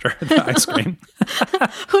going to order the ice cream.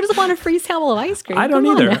 Who doesn't want a free sample of ice cream? I don't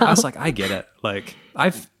either. I was like, I get it.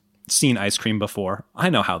 I've seen ice cream before. I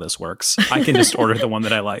know how this works. I can just order the one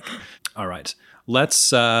that I like. All right.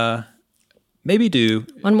 Let's maybe do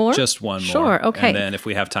one more? Just one more. Sure. Okay. And then if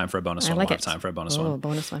we have time for a bonus one, we'll have time for a bonus one. Oh,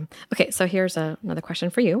 bonus one. Okay. So here's another question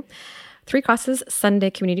for you. Three Crosses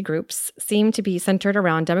Sunday community groups seem to be centered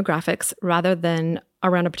around demographics rather than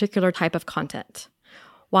around a particular type of content.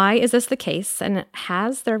 Why is this the case? And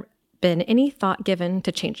has there been any thought given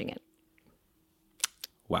to changing it?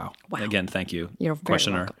 Wow. Again, thank you, You're very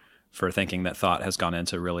questioner, welcome. for thinking that thought has gone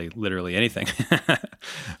into really literally anything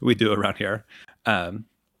we do around here.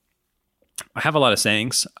 I have a lot of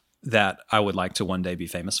sayings that I would like to one day be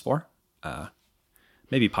famous for.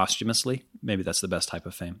 Maybe posthumously. Maybe that's the best type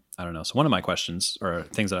of fame. I don't know. So one of my questions or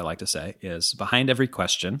things that I like to say is behind every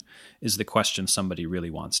question is the question somebody really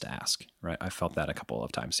wants to ask, right? I felt that a couple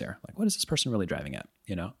of times here. What is this person really driving at?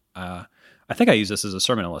 I think I used this as a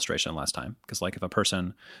sermon illustration last time because if a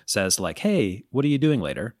person says hey, what are you doing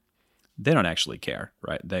later? They don't actually care,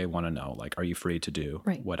 right? They want to know, are you free to do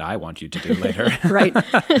what I want you to do later? Right.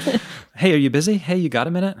 Hey, are you busy? Hey, you got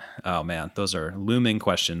a minute? Oh man, those are looming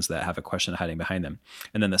questions that have a question hiding behind them.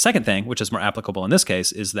 And then the second thing, which is more applicable in this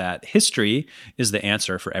case, is that history is the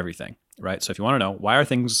answer for everything, right? So if you want to know why are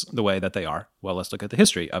things the way that they are, well, let's look at the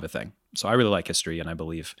history of a thing. So I really like history and I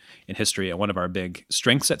believe in history. And one of our big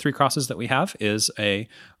strengths at Three Crosses that we have is a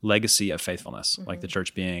legacy of faithfulness, like the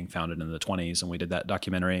church being founded in the 1920s. And we did that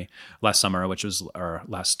documentary last summer, which was our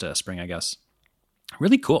last spring, I guess.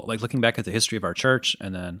 really cool. Like looking back at the history of our church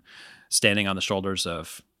and then standing on the shoulders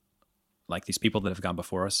of like these people that have gone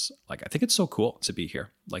before us. Like, I think it's so cool to be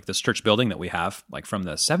here. Like this church building that we have, like from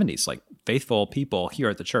the 70s, like faithful people here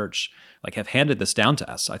at the church, like have handed this down to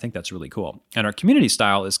us. I think that's really cool. And our community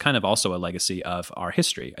style is kind of also a legacy of our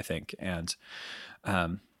history, I think. And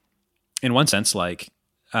in one sense, like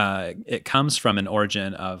it comes from an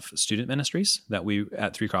origin of student ministries that we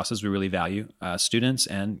at Three Crosses, we really value students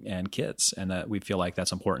and kids, and that we feel like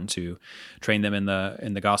that's important to train them in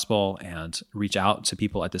the gospel and reach out to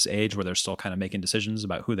people at this age where they're still kind of making decisions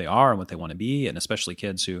about who they are and what they want to be, and especially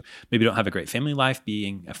kids who maybe don't have a great family life,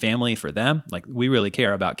 being a family for them. Like we really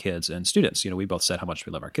care about kids and students. We both said how much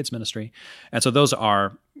we love our kids ministry, and so those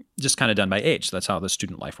are just kind of done by age. That's how the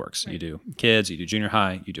student life works. Right. You do kids, you do junior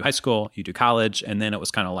high, you do high school, you do college. And then it was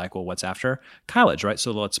kind of like, well, what's after college, right?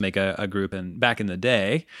 So let's make a group. And back in the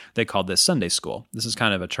day, they called this Sunday school. This is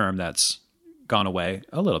kind of a term that's gone away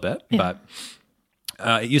a little bit, but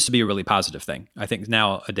it used to be a really positive thing. I think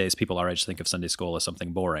nowadays people already just think of Sunday school as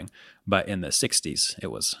something boring. But in the 60s, it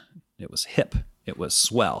was hip. It was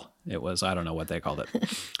swell. It was, I don't know what they called it.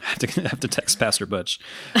 I have to text Pastor Butch.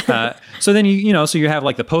 So then you have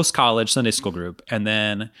like the post-college Sunday school group, and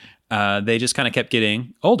then they just kind of kept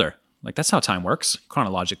getting older. Like that's how time works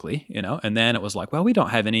chronologically, And then it was like, well, we don't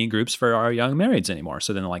have any groups for our young marrieds anymore.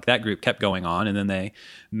 So then like that group kept going on, and then they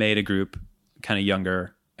made a group kind of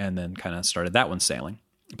younger, and then kind of started that one sailing.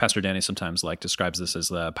 Pastor Danny sometimes like describes this as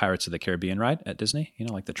the Pirates of the Caribbean ride at Disney.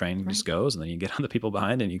 Like the train just goes and then you get on the people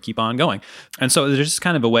behind and you keep on going. And so there's just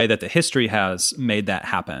kind of a way that the history has made that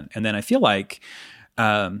happen. And then I feel like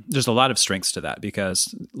there's a lot of strengths to that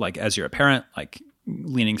because like as you're a parent, like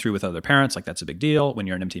leaning through with other parents, like that's a big deal. When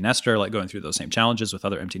you're an empty nester, like going through those same challenges with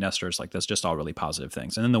other empty nesters, like that's just all really positive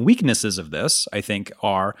things. And then the weaknesses of this, I think,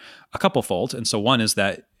 are a couple fold. And so one is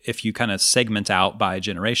that if you kind of segment out by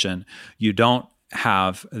generation, you don't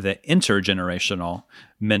have the intergenerational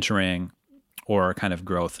mentoring or kind of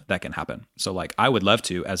growth that can happen. So like I would love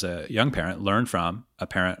to, as a young parent, learn from a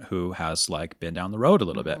parent who has like been down the road a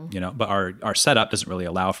little bit, but our setup doesn't really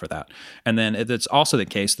allow for that. And then it's also the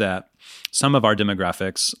case that some of our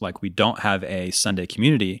demographics, like we don't have a Sunday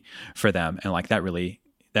community for them. And like that really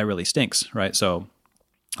stinks, right? So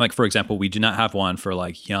like, for example, we do not have one for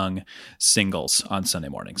like young singles on Sunday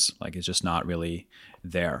mornings. Like it's just not really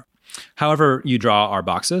there. However you draw our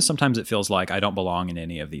boxes, sometimes it feels like I don't belong in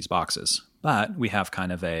any of these boxes, but we have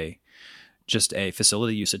kind of just a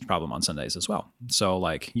facility usage problem on Sundays as well. So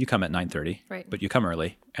like you come at 9:30, right, but you come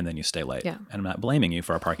early and then you stay late. Yeah. And I'm not blaming you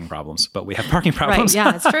for our parking problems, but we have parking problems. Right.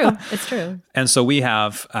 Yeah, it's true. It's true. And so we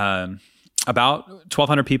have about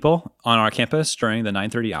 1,200 people on our campus during the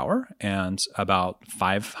 9:30 hour, and about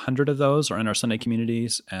 500 of those are in our Sunday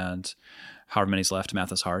communities, and however many's left,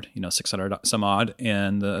 math is hard, 600 some odd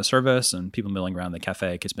in the service and people milling around the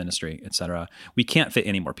cafe, kids ministry, et cetera. We can't fit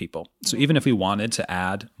any more people. So even if we wanted to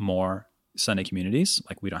add more Sunday communities,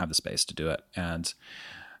 like we don't have the space to do it. And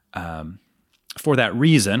for that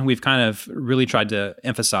reason, we've kind of really tried to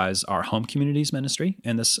emphasize our home communities ministry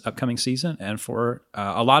in this upcoming season, and for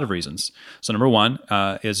a lot of reasons. So number one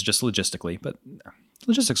is just logistically, but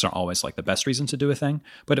logistics aren't always like the best reason to do a thing,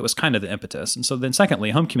 but it was kind of the impetus. And so then secondly,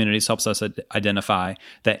 home communities helps us identify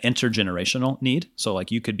that intergenerational need. So like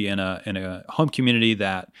you could be in a home community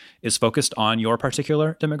that is focused on your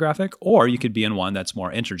particular demographic, or you could be in one that's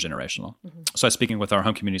more intergenerational. Mm-hmm. So I was speaking with our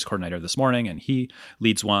home communities coordinator this morning, and he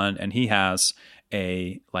leads one, and he has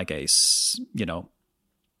a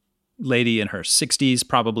lady in her 60s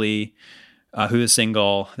probably, who is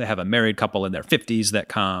single. They have a married couple in their 50s that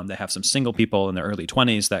come. They have some single people in their early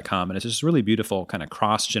 20s that come. And it's just really beautiful kind of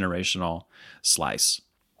cross-generational slice.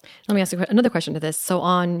 Let me ask you another question to this. So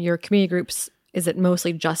on your community groups, is it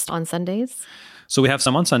mostly just on Sundays? So we have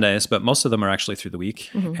some on Sundays, but most of them are actually through the week,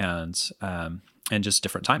 and just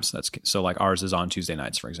different times. So like ours is on Tuesday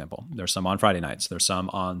nights, for example. There's some on Friday nights. There's some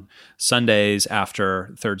on Sundays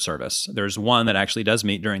after third service. There's one that actually does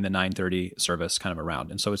meet during the 9:30 service kind of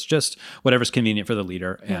around. And so it's just whatever's convenient for the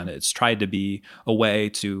leader. And it's tried to be a way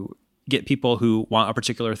to get people who want a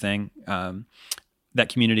particular thing, that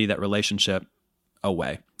community, that relationship,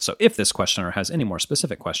 away. So if this questioner has any more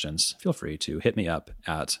specific questions, feel free to hit me up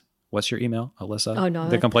at, what's your email, Alyssa? Oh, no.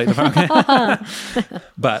 The complaint. Okay.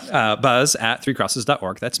 But buzz at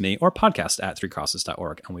threecrosses.org. That's me. Or podcast at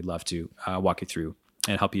threecrosses.org. And we'd love to walk you through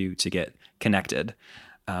and help you to get connected.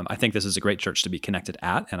 I think this is a great church to be connected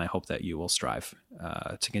at, and I hope that you will strive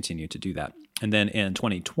to continue to do that. And then in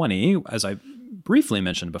 2020, as I briefly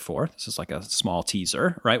mentioned before, this is like a small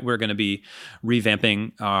teaser, right? We're going to be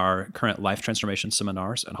revamping our current life transformation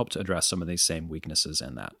seminars and hope to address some of these same weaknesses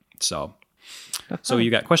in that. So So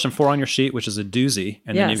you got question 4 on your sheet, which is a doozy,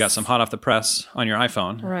 and then you've got Yes. some hot off the press on your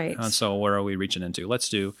iPhone. Right. And so where are we reaching into? Let's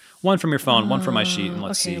do one from your phone, one from my sheet, and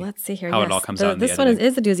let's see here. how Yes. it all comes out in the This one editing.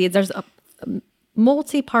 is a doozy. There's a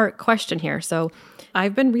multi-part question here. So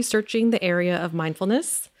I've been researching the area of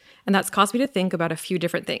mindfulness, and that's caused me to think about a few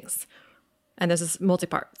different things. And this is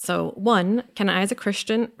multi-part. So 1, can I as a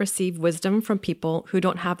Christian receive wisdom from people who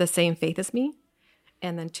don't have the same faith as me?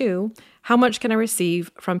 And then 2, how much can I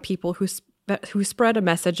receive from people who spread a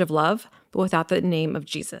message of love, but without the name of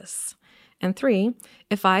Jesus? And 3,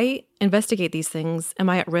 if I investigate these things, am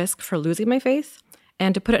I at risk for losing my faith?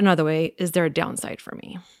 And to put it another way, is there a downside for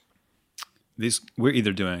me? We're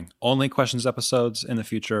either doing only questions episodes in the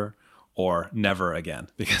future or never again,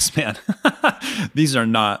 because man, these are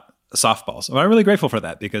not softballs. I'm really grateful for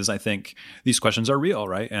that, because I think these questions are real,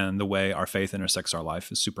 right? And the way our faith intersects our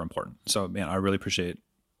life is super important. So man, I really appreciate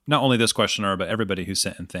not only this questioner, but everybody who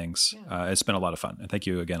sent in things. It's been a lot of fun. And thank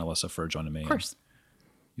you again, Alyssa, for joining me. Of course.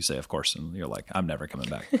 You say, of course, and you're like, I'm never coming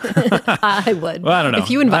back. I would. Well, I don't know. If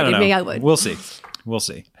you invited me, I would. We'll see. We'll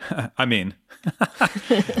see. I mean,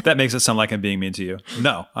 that makes it sound like I'm being mean to you.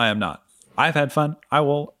 No, I am not. I've had fun. I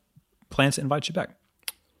will plan to invite you back.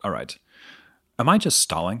 All right. Am I just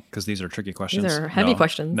stalling? Because these are tricky questions. These are heavy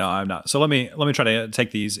questions. No, I'm not. So let me try to take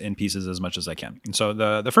these in pieces as much as I can. And so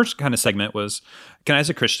the first kind of segment was, can I as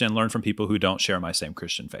a Christian learn from people who don't share my same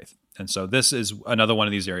Christian faith? And so this is another one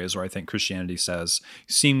of these areas where I think Christianity says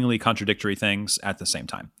seemingly contradictory things at the same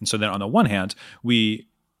time. And so then on the one hand, we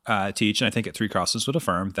teach, and I think at Three Crosses would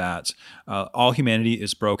affirm, that all humanity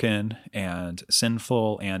is broken and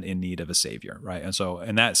sinful and in need of a savior, right? And so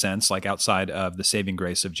in that sense, like outside of the saving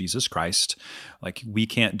grace of Jesus Christ, like we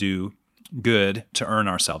can't do good to earn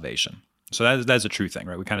our salvation. So that is a true thing,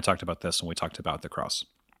 right? We kind of talked about this when we talked about the cross.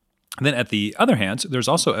 And then at the other hand, there's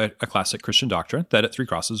also a classic Christian doctrine that at Three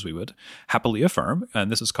Crosses we would happily affirm, and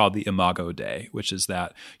this is called the Imago Dei, which is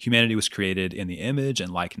that humanity was created in the image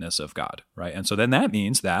and likeness of God, right? And so then that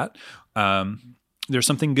means that there's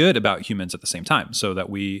something good about humans at the same time, so that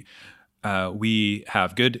we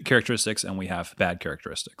have good characteristics and we have bad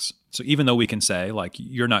characteristics. So even though we can say, like,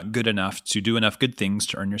 you're not good enough to do enough good things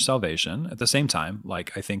to earn your salvation, at the same time,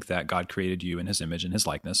 like, I think that God created you in his image and his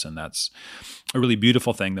likeness, and that's a really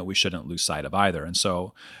beautiful thing that we shouldn't lose sight of either. And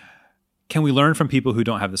so can we learn from people who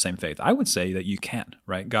don't have the same faith? I would say that you can,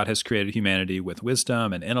 right? God has created humanity with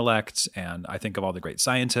wisdom and intellect, and I think of all the great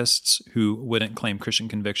scientists who wouldn't claim Christian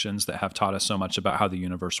convictions that have taught us so much about how the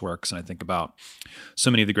universe works. And I think about so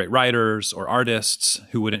many of the great writers or artists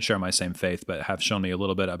who wouldn't share my same faith, but have shown me a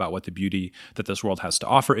little bit about what the beauty that this world has to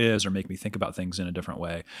offer is, or make me think about things in a different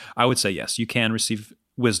way. I would say, yes, you can receive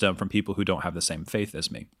wisdom from people who don't have the same faith as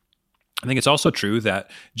me. I think it's also true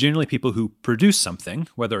that generally people who produce something,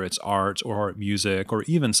 whether it's art or music or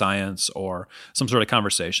even science or some sort of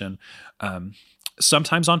conversation,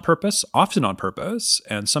 sometimes on purpose, often on purpose,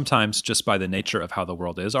 and sometimes just by the nature of how the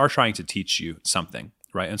world is, are trying to teach you something.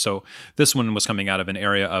 Right. And so this one was coming out of an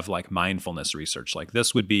area of like mindfulness research. Like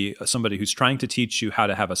this would be somebody who's trying to teach you how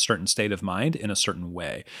to have a certain state of mind in a certain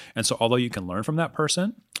way. And so although you can learn from that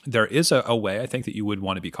person, there is a way, I think, that you would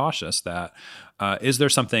want to be cautious that is there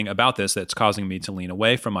something about this that's causing me to lean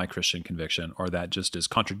away from my Christian conviction, or that just is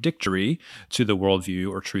contradictory to the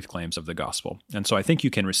worldview or truth claims of the gospel. And so I think you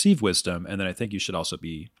can receive wisdom, and then I think you should also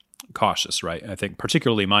be cautious, right? And I think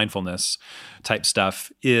particularly mindfulness type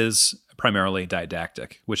stuff is primarily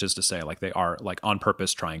didactic, which is to say, like, they are like on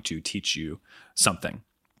purpose trying to teach you something.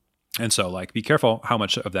 And so, like, be careful how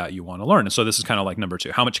much of that you want to learn. And so this is kind of like number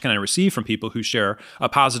 2. How much can I receive from people who share a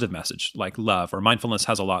positive message, like love, or mindfulness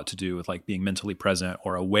has a lot to do with like being mentally present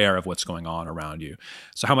or aware of what's going on around you.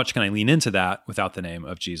 So how much can I lean into that without the name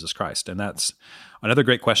of Jesus Christ? And that's another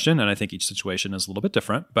great question. And I think each situation is a little bit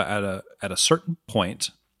different, but at a certain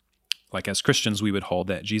point, like as Christians, we would hold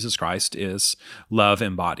that Jesus Christ is love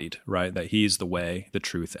embodied, right? That he's the way, the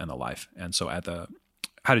truth, and the life. And so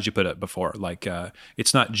how did you put it before? Like,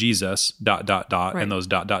 it's not Jesus, ... Right. And those ...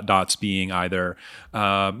 dots being either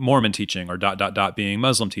Mormon teaching, or ... being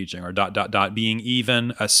Muslim teaching, or ... being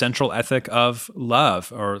even a central ethic of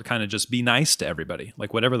love, or kind of just be nice to everybody.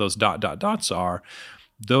 Like whatever those ... dots are,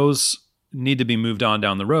 those need to be moved on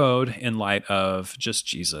down the road in light of just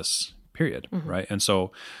Jesus, period, right? And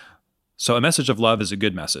so a message of love is a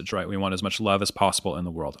good message, right? We want as much love as possible in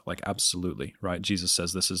the world. Like, absolutely, right? Jesus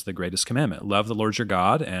says this is the greatest commandment. Love the Lord your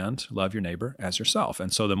God and love your neighbor as yourself.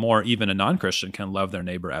 And so the more even a non-Christian can love their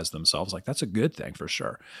neighbor as themselves, like that's a good thing for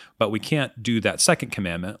sure. But we can't do that second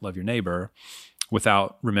commandment, love your neighbor,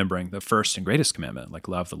 without remembering the first and greatest commandment, like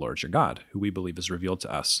love the Lord your God, who we believe is revealed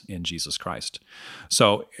to us in Jesus Christ.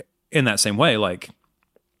 So in that same way, like,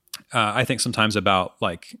 I think sometimes about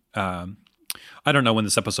like, I don't know when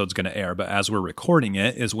this episode's going to air, but as we're recording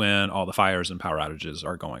it is when all the fires and power outages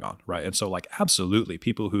are going on, right? And so like absolutely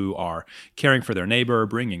people who are caring for their neighbor,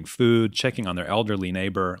 bringing food, checking on their elderly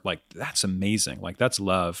neighbor, like that's amazing. Like that's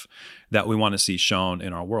love that we want to see shown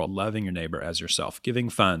in our world, loving your neighbor as yourself, giving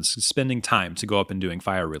funds, spending time to go up and doing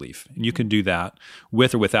fire relief. And you can do that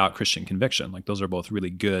with or without Christian conviction. Like those are both really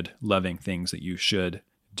good, loving things that you should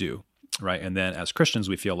do, right? And then as Christians,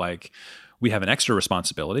 we feel like we have an extra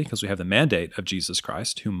responsibility because we have the mandate of Jesus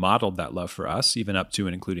Christ, who modeled that love for us, even up to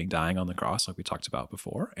and including dying on the cross, like we talked about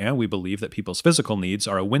before. And we believe that people's physical needs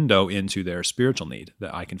are a window into their spiritual need,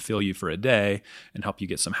 that I can fill you for a day and help you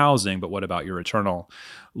get some housing, but what about your eternal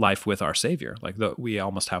life with our Savior? Like we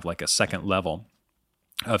almost have like a second level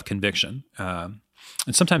of conviction. And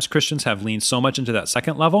sometimes Christians have leaned so much into that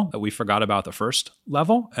second level that we forgot about the first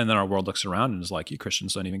level. And then our world looks around and is like, you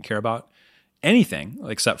Christians don't even care about anything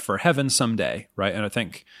except for heaven someday, right? And I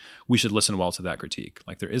think we should listen well to that critique.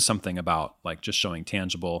 Like there is something about like just showing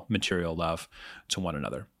tangible material love to one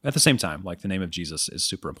another. At the same time, like the name of Jesus is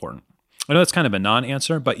super important. I know it's kind of a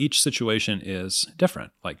non-answer, but each situation is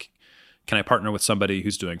different. Like, can I partner with somebody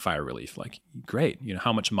who's doing fire relief? Like, great. You know,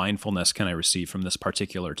 how much mindfulness can I receive from this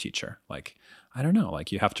particular teacher? Like, I don't know.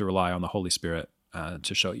 Like you have to rely on the Holy Spirit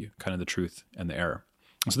to show you kind of the truth and the error.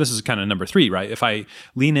 So this is kind of number 3, right? If I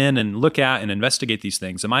lean in and look at and investigate these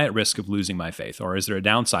things, am I at risk of losing my faith? Or is there a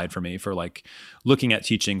downside for me for like looking at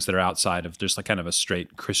teachings that are outside of just like kind of a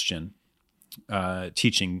straight Christian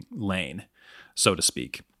teaching lane, so to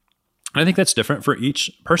speak? And I think that's different for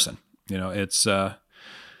each person. You know, it's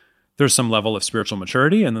there's some level of spiritual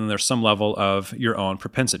maturity and then there's some level of your own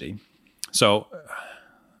propensity. So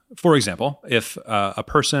for example, if a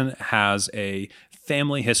person has a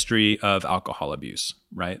family history of alcohol abuse,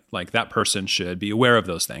 right? Like that person should be aware of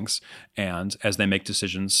those things. And as they make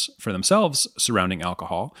decisions for themselves surrounding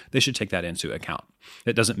alcohol, they should take that into account.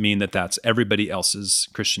 It doesn't mean that that's everybody else's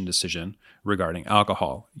Christian decision regarding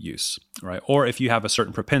alcohol use, right? Or if you have a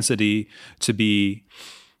certain propensity to be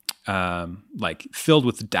like filled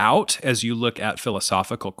with doubt as you look at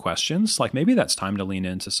philosophical questions, like maybe that's time to lean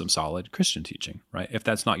into some solid Christian teaching, right? If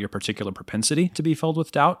that's not your particular propensity to be filled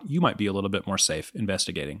with doubt, you might be a little bit more safe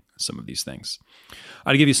investigating some of these things.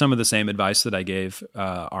 I'd give you some of the same advice that I gave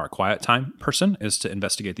our quiet time person, is to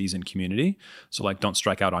investigate these in community. So like don't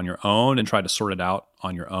strike out on your own and try to sort it out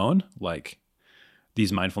on your own. Like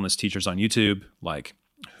these mindfulness teachers on YouTube, like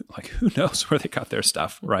who knows where they got their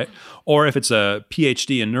stuff, right? Or if it's a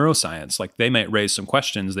PhD in neuroscience, like they might raise some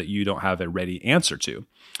questions that you don't have a ready answer to.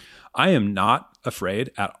 I am not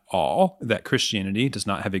afraid at all that Christianity does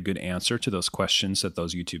not have a good answer to those questions that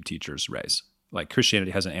those YouTube teachers raise. Like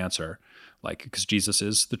Christianity has an answer, like because Jesus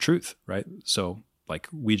is the truth, right? So like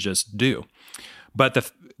we just do.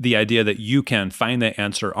 But the idea that you can find the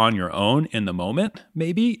answer on your own in the moment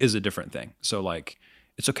maybe is a different thing. So like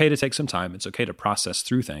it's okay to take some time. It's okay to process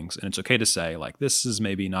through things. And it's okay to say, like, this is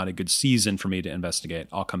maybe not a good season for me to investigate.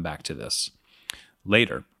 I'll come back to this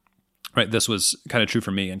later. Right? This was kind of true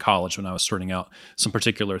for me in college when I was sorting out some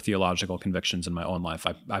particular theological convictions in my own life.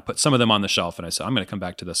 I put some of them on the shelf and I said, I'm going to come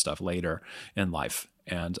back to this stuff later in life.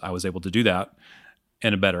 And I was able to do that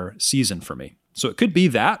in a better season for me. So it could be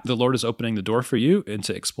that the Lord is opening the door for you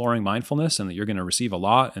into exploring mindfulness and that you're going to receive a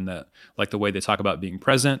lot, and that like the way they talk about being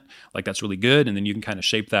present, like that's really good. And then you can kind of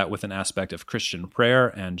shape that with an aspect of Christian prayer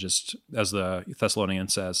and just as the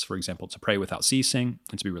Thessalonians says, for example, to pray without ceasing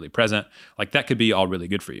and to be really present. Like that could be all really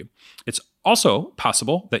good for you. It's also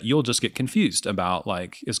possible that you'll just get confused about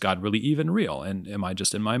like, is God really even real? And am I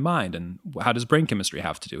just in my mind? And how does brain chemistry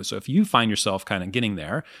have to do? So if you find yourself kind of getting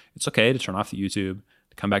there, it's okay to turn off the YouTube,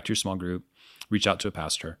 to come back to your small group, reach out to a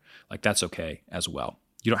pastor. Like that's okay as well.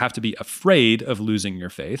 You don't have to be afraid of losing your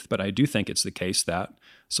faith, but I do think it's the case that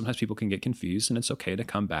sometimes people can get confused and it's okay to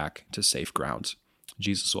come back to safe ground.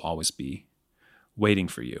 Jesus will always be waiting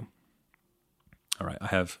for you. All right. I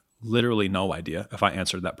have literally no idea if I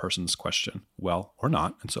answered that person's question well or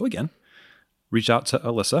not. And so again, reach out to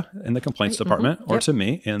Alyssa in the complaints department or to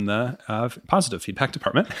me in the positive feedback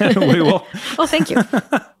department. And we will. Oh, thank you.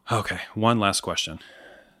 Okay. One last question.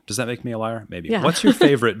 Does that make me a liar? Maybe. Yeah. What's your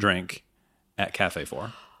favorite drink at Cafe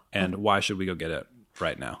 4? And why should we go get it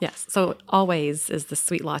right now? Yes. So always is the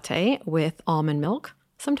sweet latte with almond milk.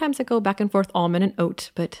 Sometimes I go back and forth almond and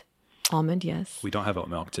oat, but almond, yes. We don't have oat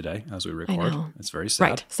milk today as we record. I know. It's very sad.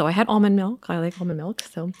 Right. So I had almond milk. I like almond milk.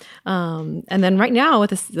 So, and then right now with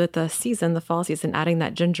the season, the fall season, adding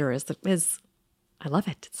that ginger is I love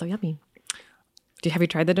it. It's so yummy. Have you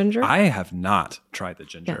tried the ginger? I have not tried the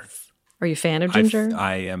ginger. Yes. Are you a fan of ginger?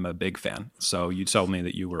 I am a big fan. So you told me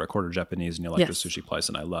that you were a quarter Japanese and you like the Yes. sushi place,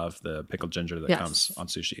 and I love the pickled ginger that Yes. comes on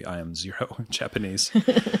sushi. I am zero Japanese.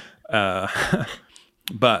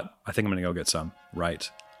 But I think I'm going to go get some right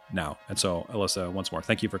now. And so, Alyssa, once more,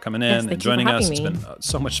 thank you for coming in Yes, and thank you for joining us. having It's me. been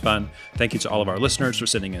so much fun. Thank you to all of our listeners for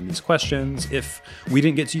sending in these questions. If we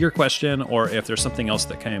didn't get to your question, or if there's something else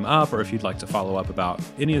that came up, or if you'd like to follow up about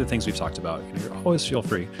any of the things we've talked about, you always feel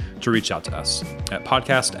free to reach out to us at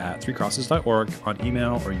podcast@threecrosses.org on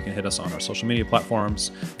email, or you can hit us on our social media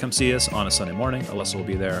platforms. Come see us on a Sunday morning. Alyssa will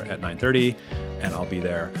be there at 9:30, and I'll be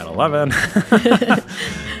there at 11.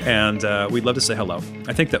 And we'd love to say hello.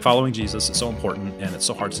 I think that following Jesus is so important, and it's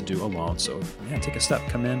so hard to do alone. So, take a step.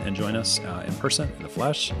 Come in and join us in person, in the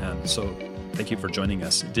flesh. And so thank you for joining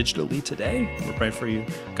us digitally today. We're praying for you.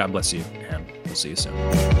 God bless you, and we'll see you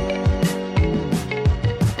soon.